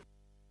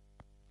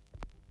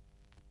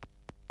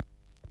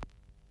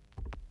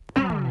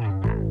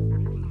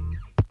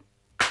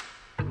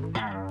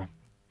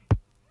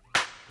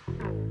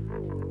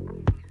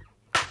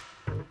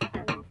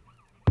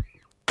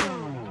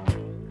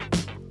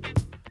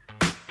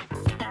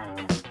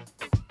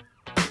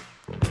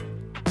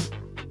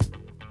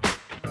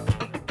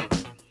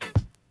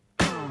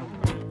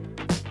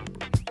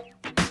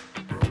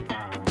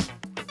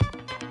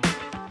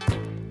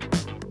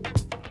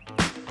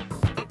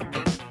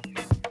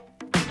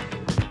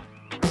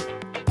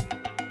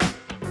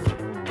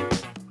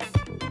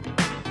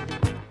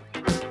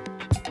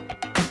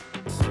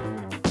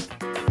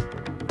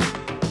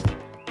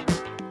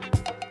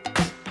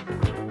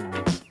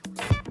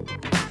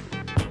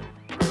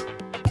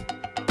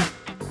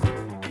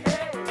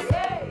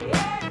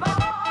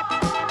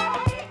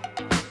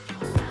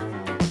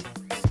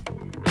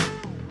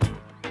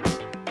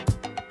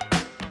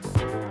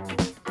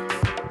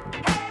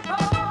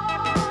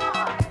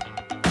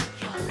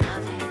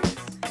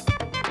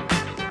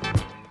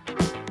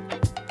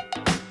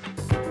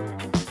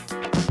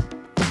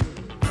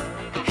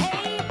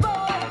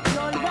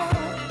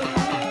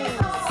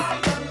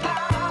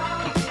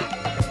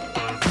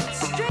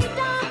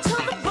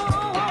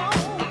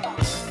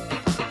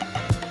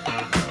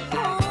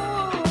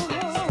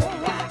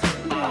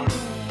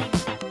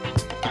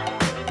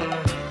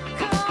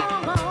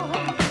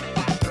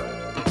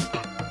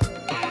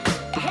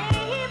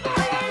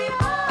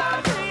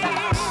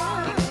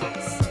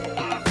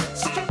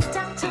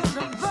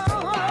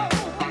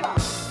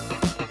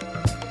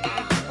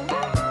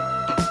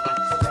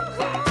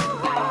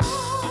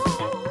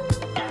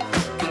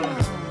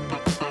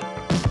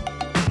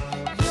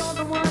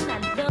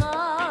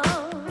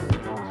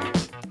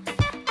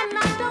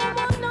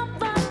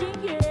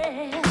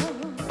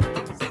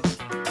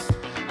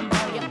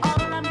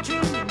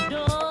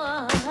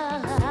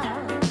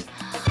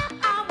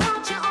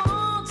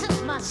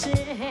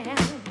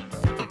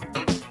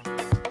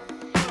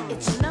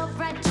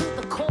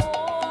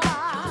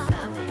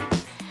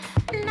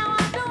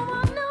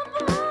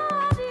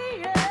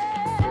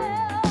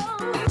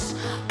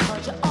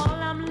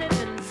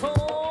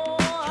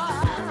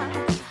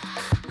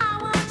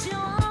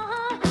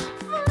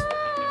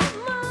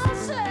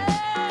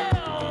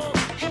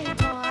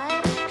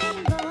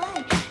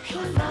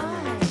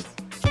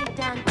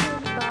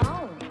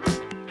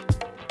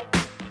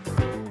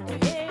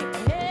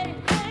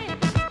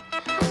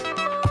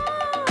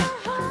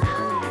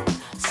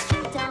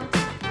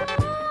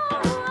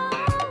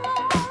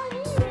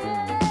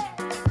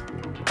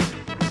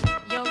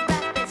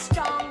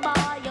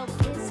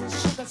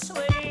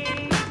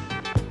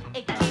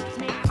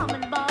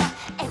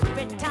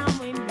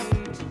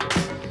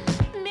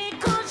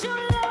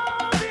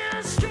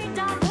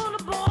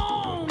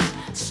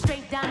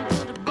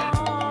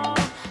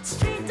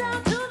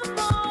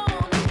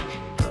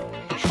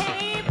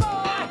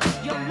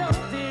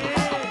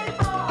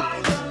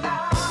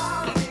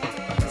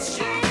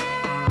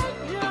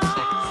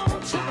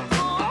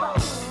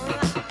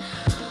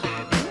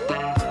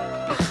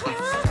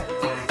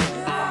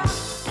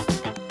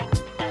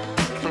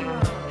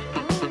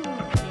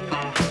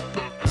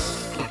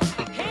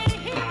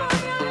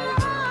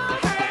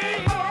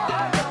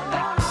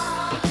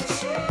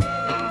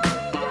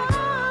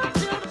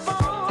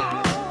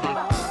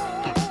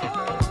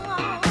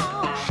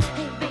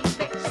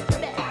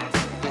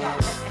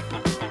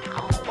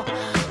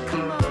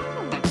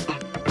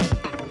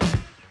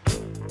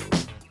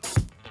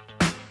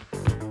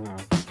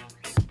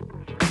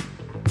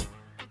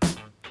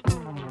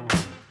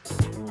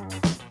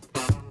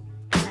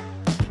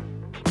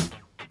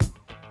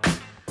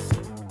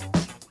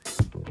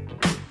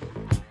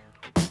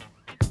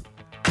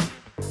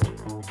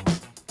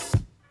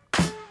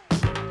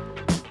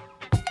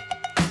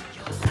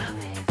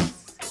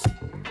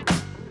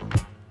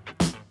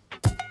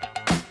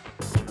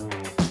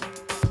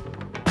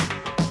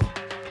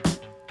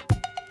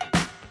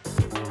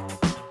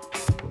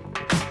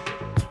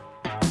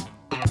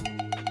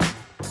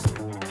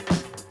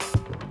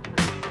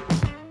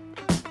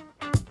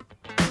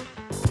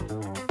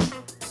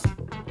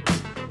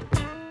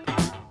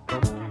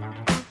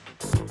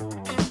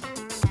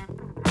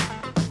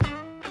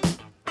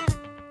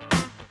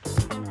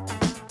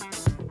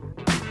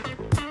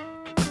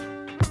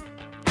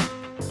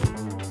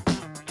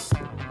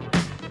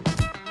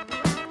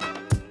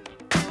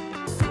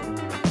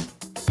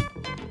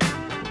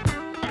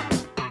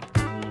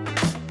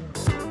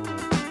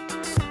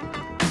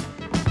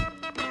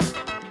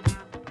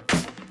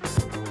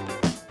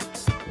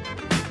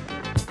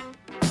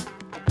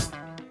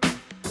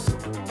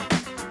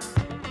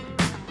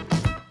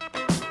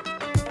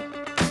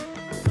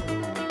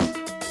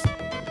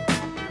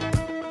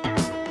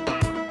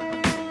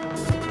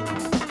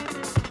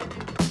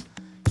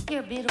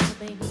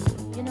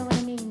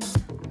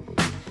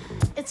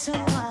 It's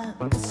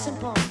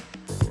simple.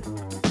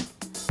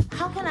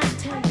 How can I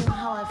tell you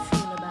how I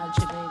feel about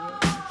you, baby?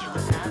 You're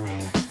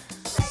loving.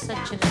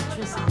 Such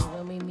electricity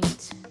when we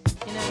meet,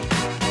 you know.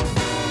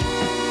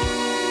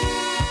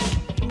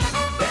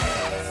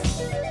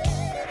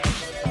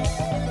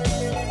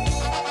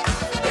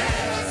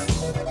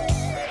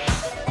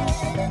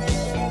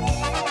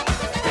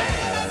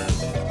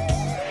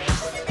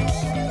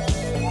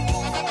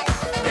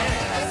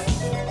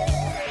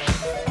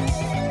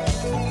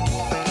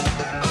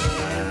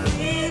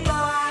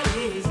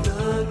 Everybody's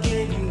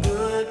looking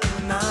good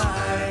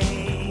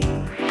tonight.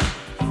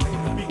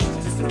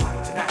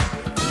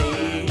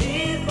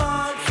 Ladies,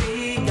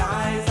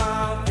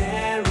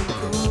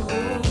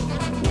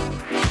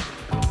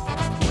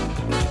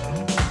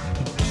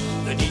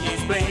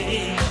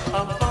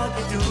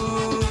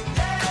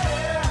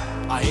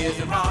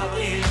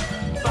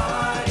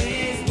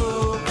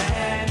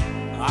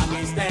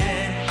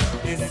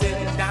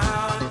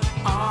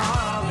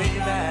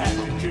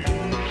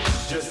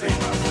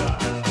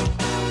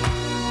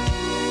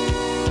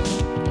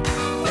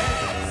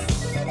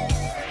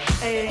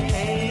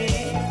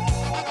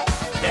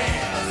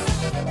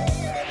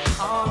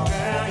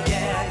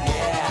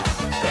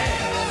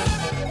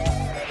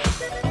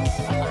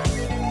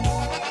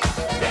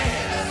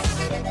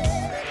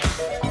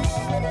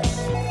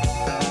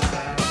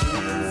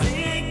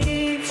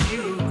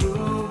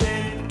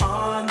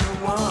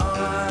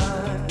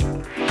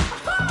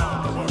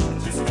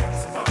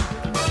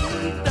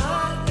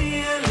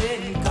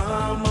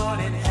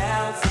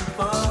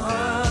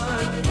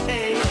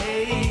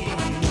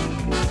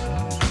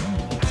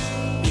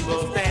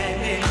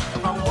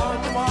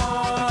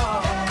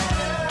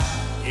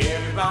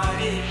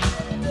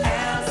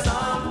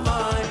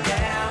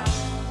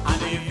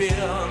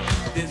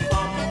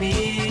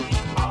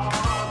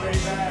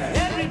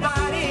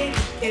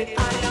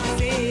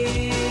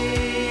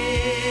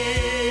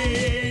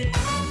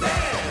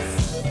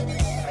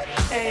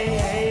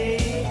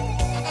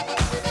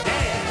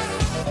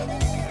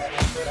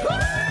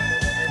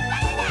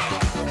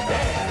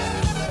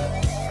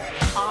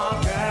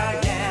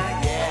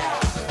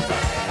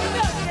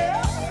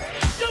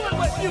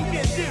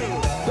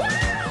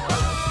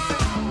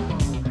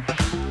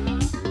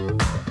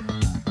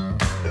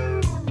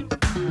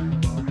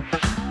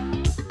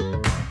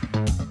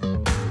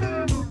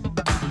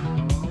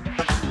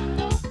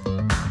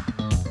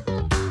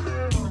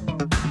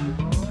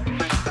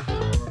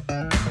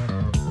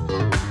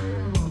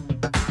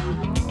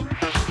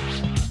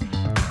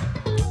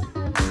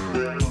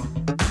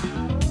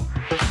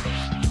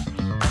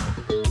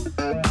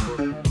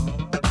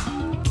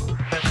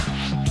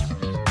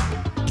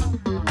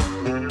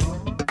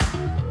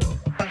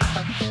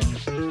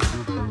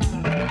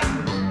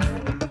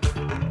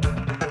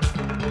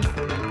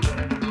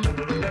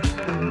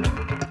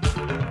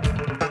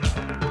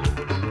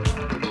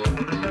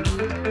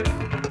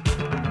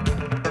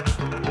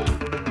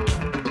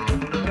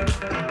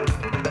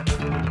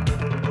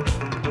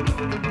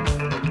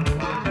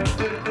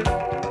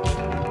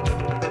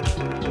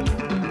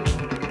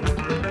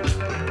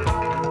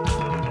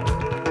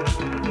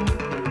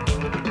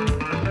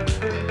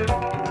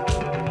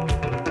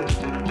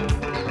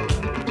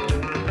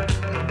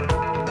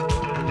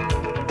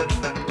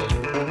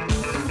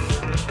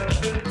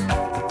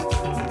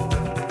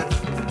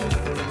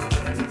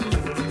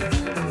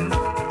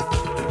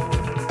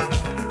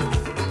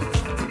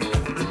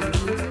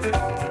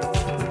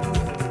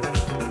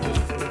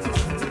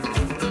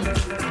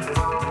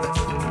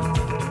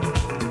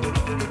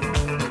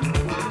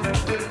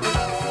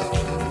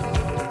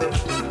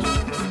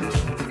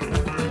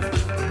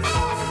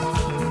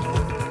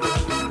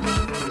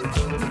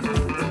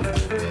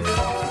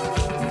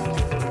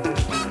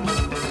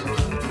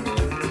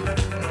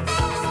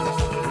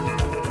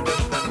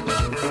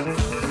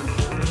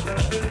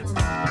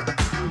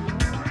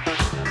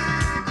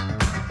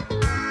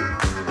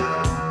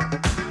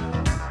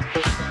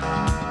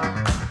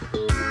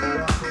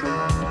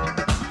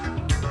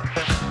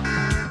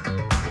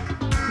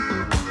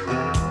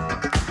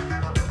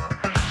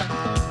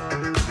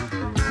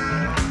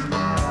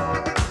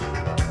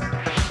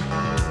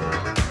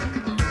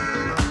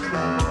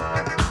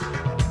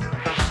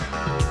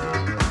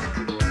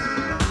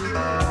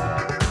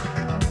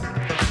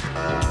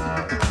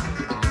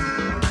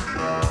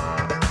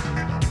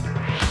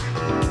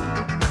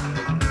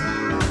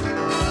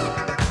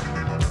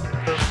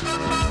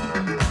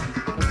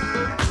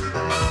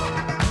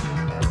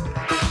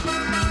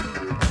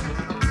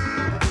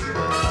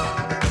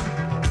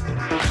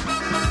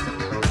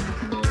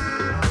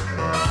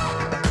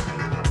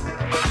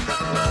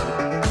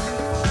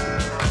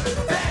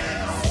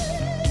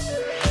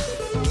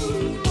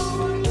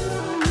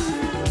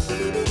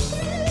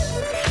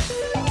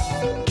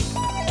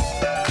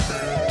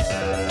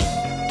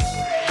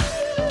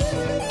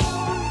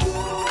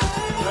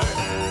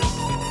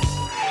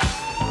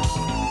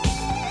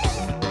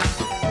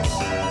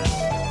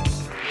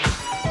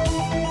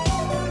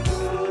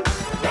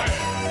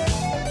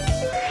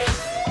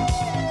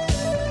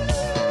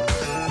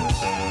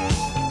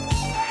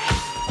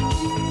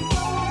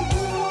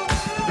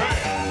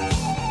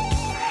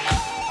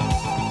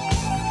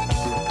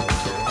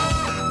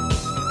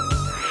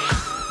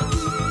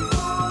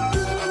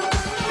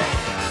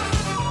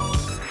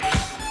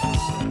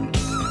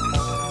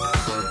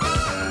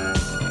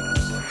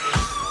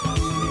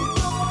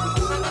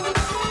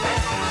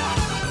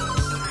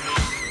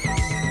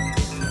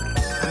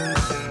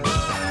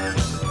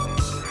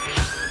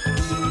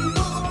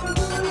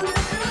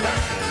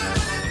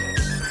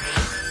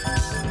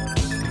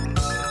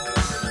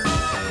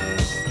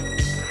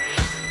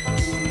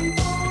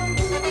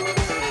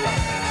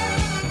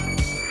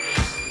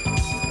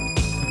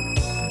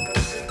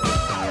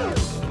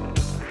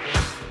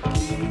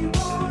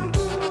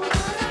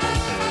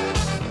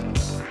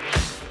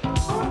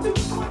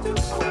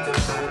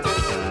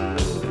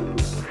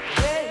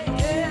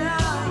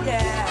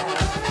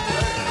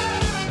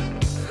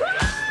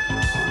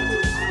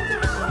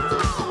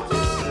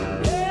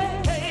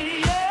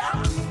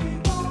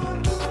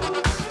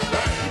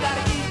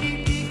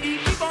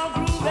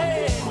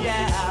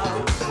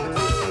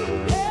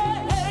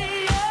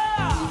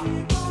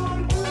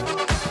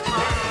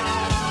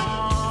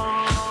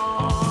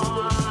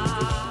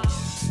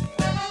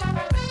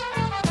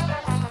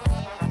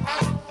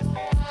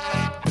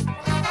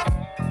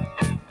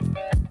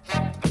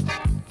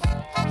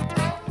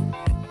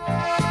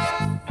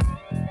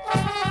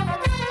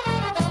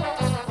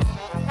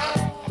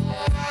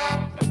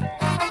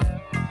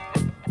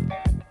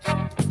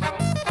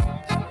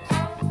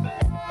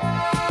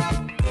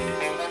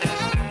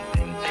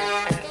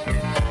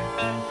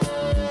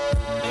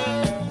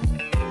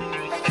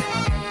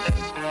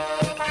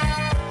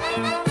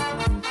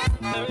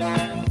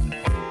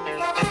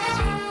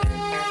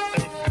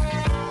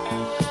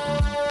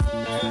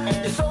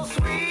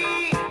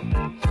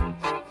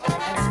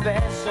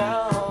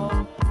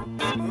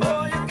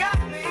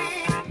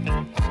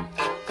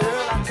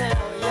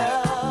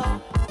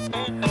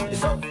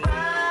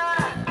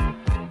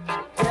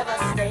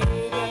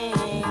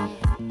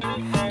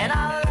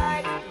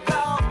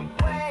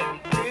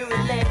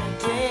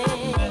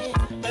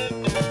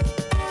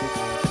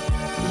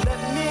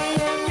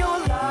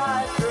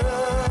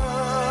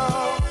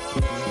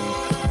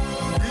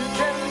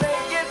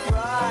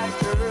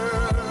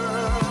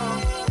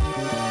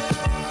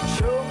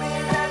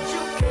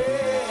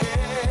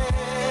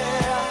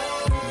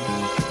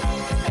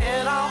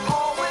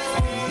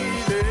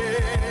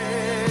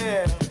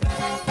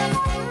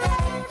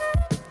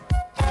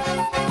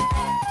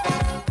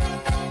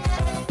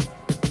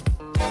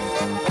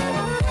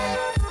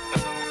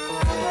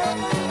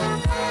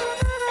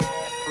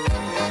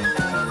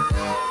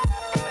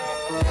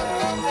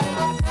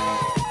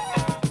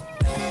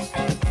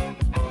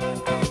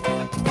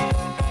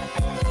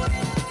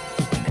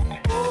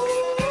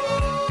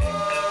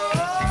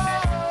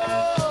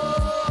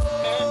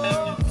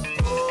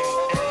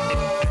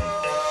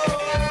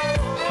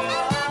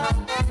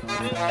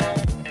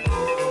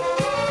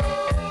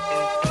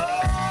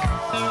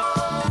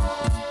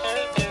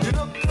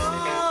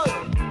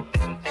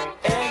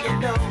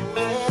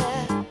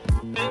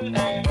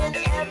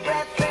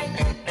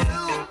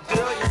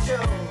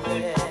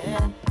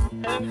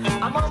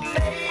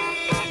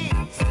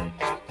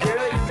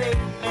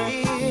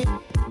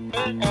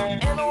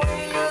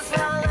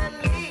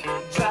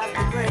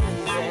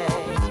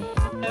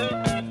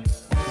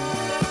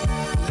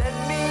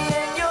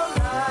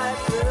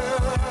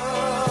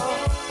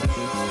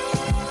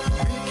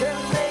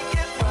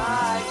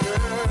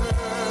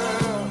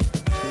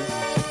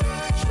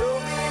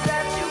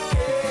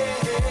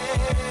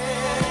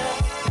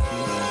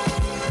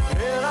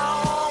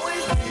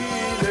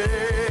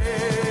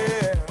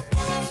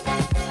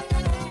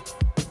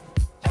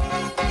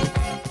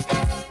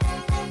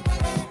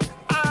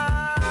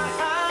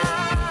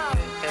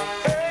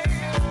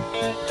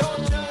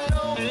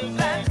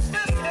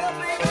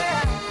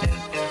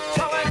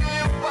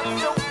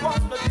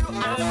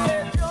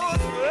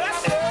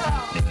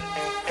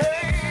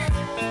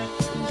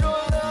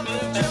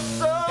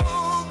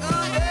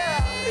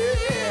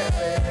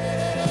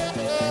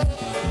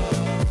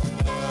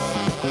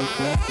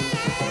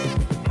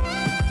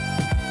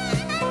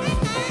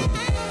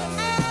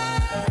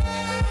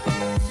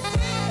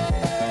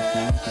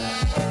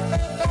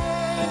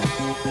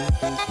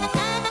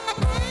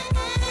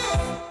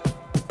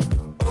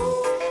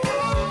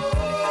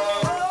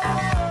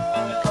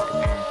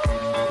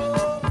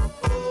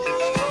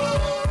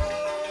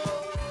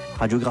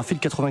 Radiographie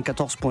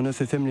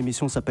 94.9 FM,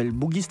 l'émission s'appelle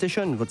Boogie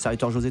Station. Votre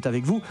serviteur José est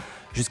avec vous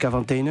jusqu'à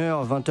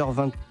 21h,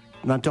 20h,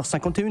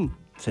 20h51,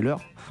 c'est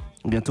l'heure.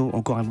 Bientôt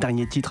encore un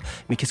dernier titre,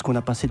 mais qu'est-ce qu'on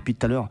a passé depuis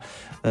tout à l'heure,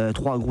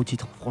 3 gros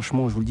titres,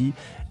 franchement je vous le dis.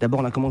 D'abord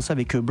on a commencé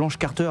avec Blanche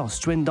Carter,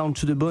 Straight Down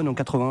to the Bone en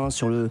 81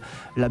 sur le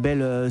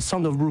label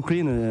Sound of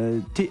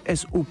Brooklyn,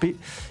 TSOP.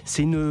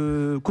 C'est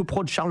une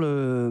coprod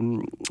Charles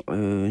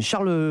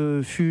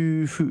Fulton,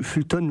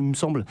 il me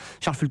semble,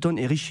 Charles Fulton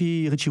et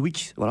Richie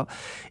Wicks, voilà.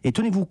 Et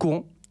tenez-vous au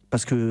courant,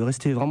 parce que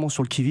restez vraiment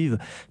sur le qui-vive,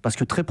 parce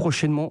que très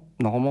prochainement,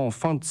 normalement en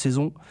fin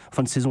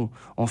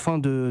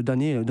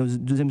d'année,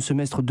 deuxième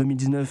semestre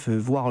 2019,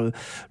 voire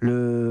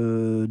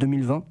le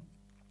 2020,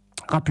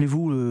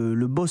 rappelez-vous,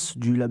 le boss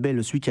du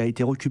label, celui qui a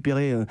été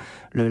récupéré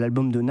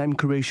l'album de Nime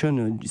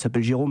Creation, il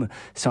s'appelle Jérôme,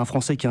 c'est un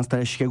Français qui est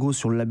installé à Chicago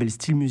sur le label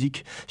Steel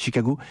Music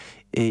Chicago,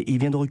 et il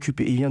vient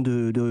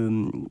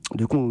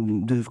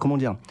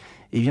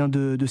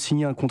de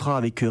signer un contrat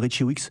avec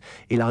Richie Wicks,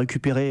 et il a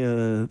récupéré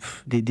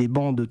des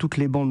bandes, toutes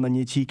les bandes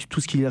magnétiques,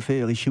 tout ce qu'il a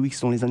fait Richie Wicks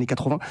dans les années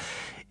 80.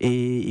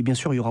 Et bien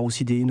sûr, il y aura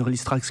aussi une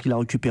release tracks qu'il a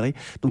récupéré.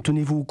 Donc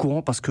tenez-vous au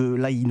courant parce que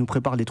là, il nous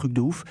prépare des trucs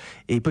de ouf.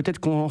 Et peut-être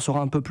qu'on en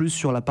saura un peu plus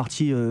sur la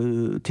partie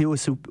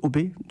TOSOP,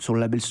 sur le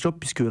label Stop,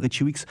 puisque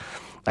Richie Wicks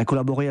a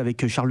collaboré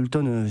avec Charles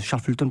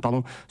Fulton,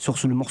 sur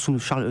le morceau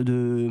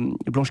de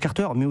Blanche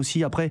Carter, mais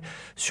aussi après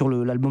sur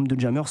l'album de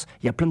Jammers.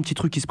 Il y a plein de petits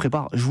trucs qui se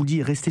préparent. Je vous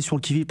dis, restez sur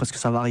le qui-vive parce que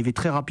ça va arriver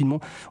très rapidement.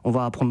 On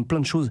va apprendre plein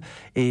de choses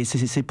et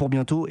c'est pour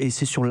bientôt. Et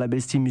c'est sur le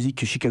label Steel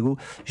Music Chicago.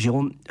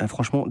 Jérôme,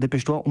 franchement,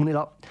 dépêche-toi, on est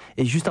là.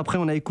 Et juste après,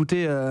 on a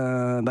écouté,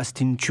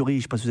 c'était une tuerie,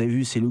 je sais pas si vous avez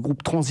vu, c'est le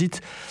groupe Transit,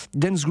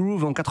 Dance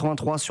Groove en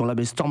 83 sur le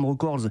label Storm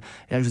Records.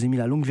 Et là, je vous ai mis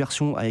la longue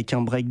version avec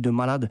un break de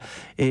malade.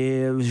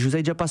 Et je vous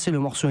avais déjà passé le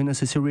morceau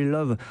Unnecessary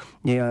Love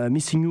et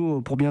Missing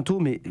You pour bientôt,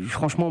 mais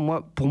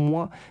franchement, pour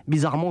moi,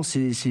 bizarrement,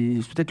 c'est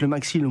peut-être le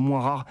maxi le moins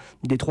rare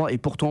des trois. Et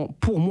pourtant,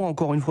 pour moi,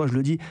 encore une fois, je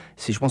le dis,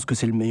 je pense que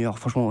c'est le meilleur.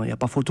 Franchement, il n'y a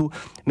pas photo.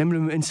 Même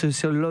le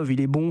Unnecessary Love,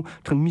 il est bon.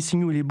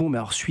 Missing You, il est bon. Mais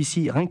alors,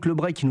 celui-ci, rien que le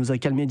break, il nous a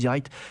calmé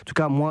direct. En tout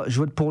cas, moi, je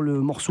vote pour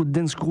le morceau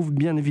Dance Groove,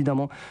 bien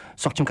évidemment,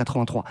 sorti en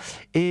 83.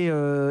 Et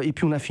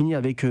puis, on a fini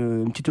avec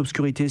une petite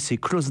obscurité, c'est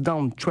Close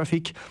Down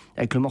Traffic,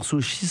 avec le morceau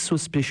She's So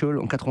Special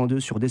en 82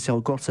 sur DC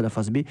Records, c'est la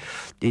phase B. Et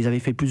ils avaient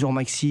fait plusieurs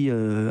maxi,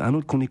 un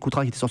autre qu'on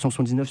écoutera qui était sorti en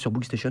 79 sur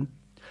Boogie Station,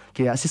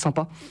 qui est assez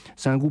sympa.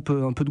 C'est un groupe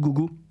un peu de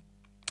gogo,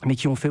 mais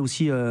qui ont fait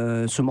aussi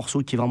ce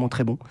morceau qui est vraiment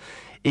très bon.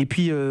 Et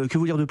puis, que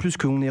vous dire de plus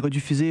qu'on est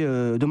rediffusé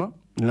demain,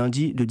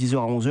 lundi de 10h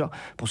à 11h.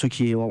 Pour ceux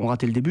qui ont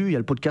raté le début, il y a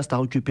le podcast à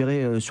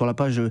récupérer sur la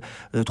page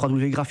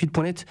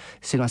www.graphite.net.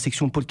 C'est la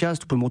section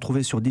podcast. Vous pouvez me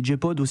retrouver sur DJ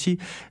Pod aussi,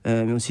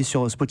 mais aussi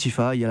sur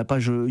Spotify. Il y a la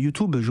page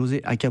YouTube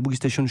José aka Boogie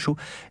Station Show.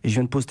 Et je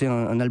viens de poster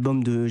un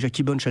album de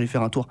Jackie Bunch, allez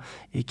faire un tour,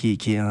 et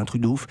qui est un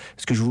truc de ouf.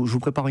 Parce que je vous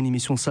prépare une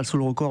émission Sal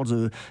Soul Records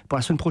pour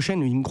la semaine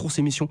prochaine, une grosse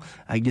émission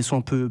avec des sons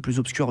un peu plus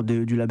obscurs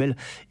du label.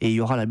 Et il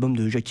y aura l'album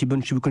de Jackie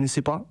Bunch. Si vous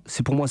connaissez pas,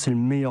 pour moi c'est le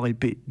meilleur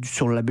LP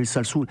sur le label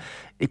Sal Soul.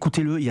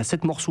 Écoutez-le, il y a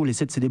 7 morceaux, les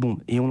 7 c'est des bombes,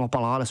 et on en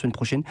parlera la semaine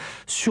prochaine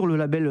sur le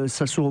label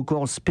Sal Soul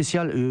Records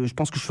spécial. Je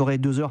pense que je ferai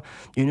 2 heures,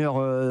 1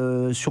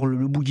 heure sur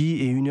le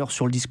boogie et 1 heure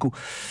sur le disco.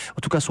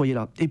 En tout cas, soyez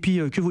là. Et puis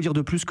que vous dire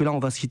de plus que là on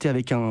va se quitter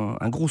avec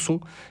un gros son.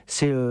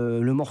 C'est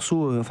le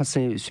morceau,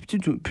 c'est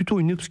plutôt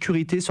une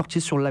obscurité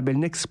sortie sur le label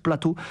Next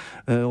Plateau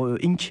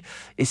Inc.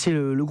 Et c'est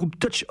le groupe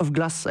Touch of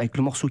Glass avec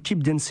le morceau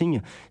Keep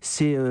Dancing.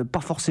 C'est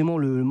pas forcément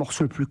le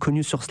morceau le plus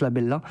connu sur ce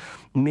label là,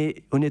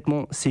 mais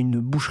honnêtement c'est une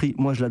boucherie.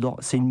 Moi je l'adore,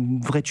 c'est une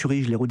vraie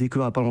tuerie. Je l'ai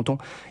redécouvert il y a pas longtemps.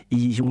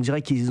 On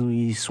dirait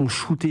qu'ils sont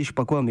shootés, je sais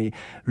pas quoi, mais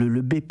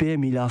le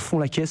BPM il est à fond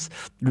la caisse.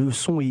 Le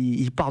son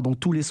il part dans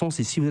tous les sens.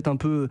 Et si vous êtes un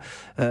peu,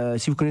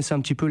 si vous connaissez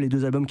un petit peu les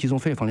 2 albums qu'ils ont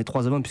fait, enfin les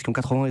 3 albums, puisqu'en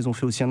 80 ils ont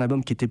fait aussi un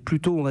album qui était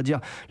plutôt, on va dire,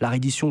 la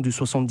réédition du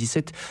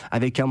 77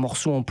 avec un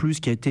morceau en plus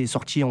qui a été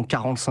sorti en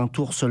 45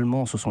 tours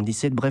seulement en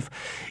 77. Bref,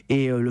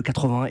 et le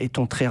 81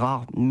 étant très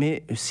rare,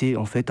 mais c'est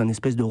en fait un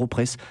espèce de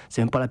represse.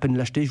 C'est même pas la peine de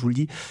l'acheter, je vous le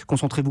dis.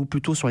 Concentrez-vous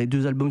plutôt sur les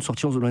 2 albums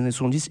sortis dans les années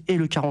 70 et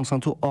le 45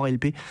 tours hors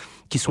LP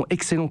qui sont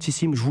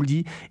excellentissimes, je vous le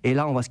dis. Et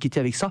là on va se quitter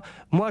avec ça.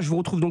 Moi je vous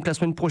retrouve donc la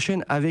semaine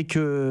prochaine avec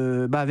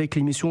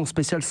l'émission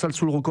spéciale Sal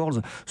Soul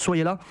Records.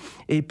 Soyez là.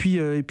 Et puis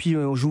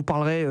je vous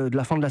parlerai de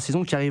la fin de la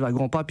saison qui arrive à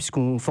grands pas,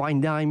 puisqu'on fera une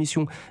dernière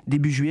émission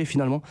début juillet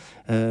finalement,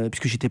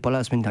 puisque j'étais pas là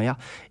la semaine dernière.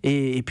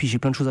 Et puis j'ai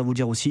plein de choses à vous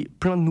dire aussi,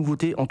 plein de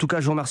nouveautés. En tout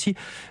cas je vous remercie.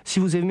 Si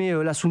vous aimez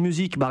la soul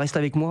music, restez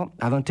avec moi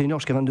à 21h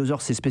jusqu'à 22h,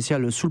 c'est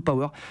spécial Soul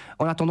Power.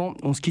 En attendant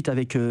on se quitte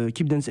avec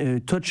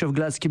Touch of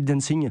Glass, Keep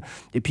Dancing.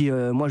 Et puis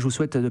moi je vous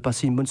souhaite de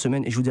passer une bonne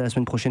semaine et je vous dis à la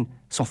semaine prochaine.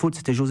 Sans faute,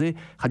 c'était José,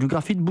 Radio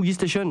Graphite, Boogie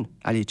Station.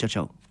 Allez, ciao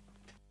ciao.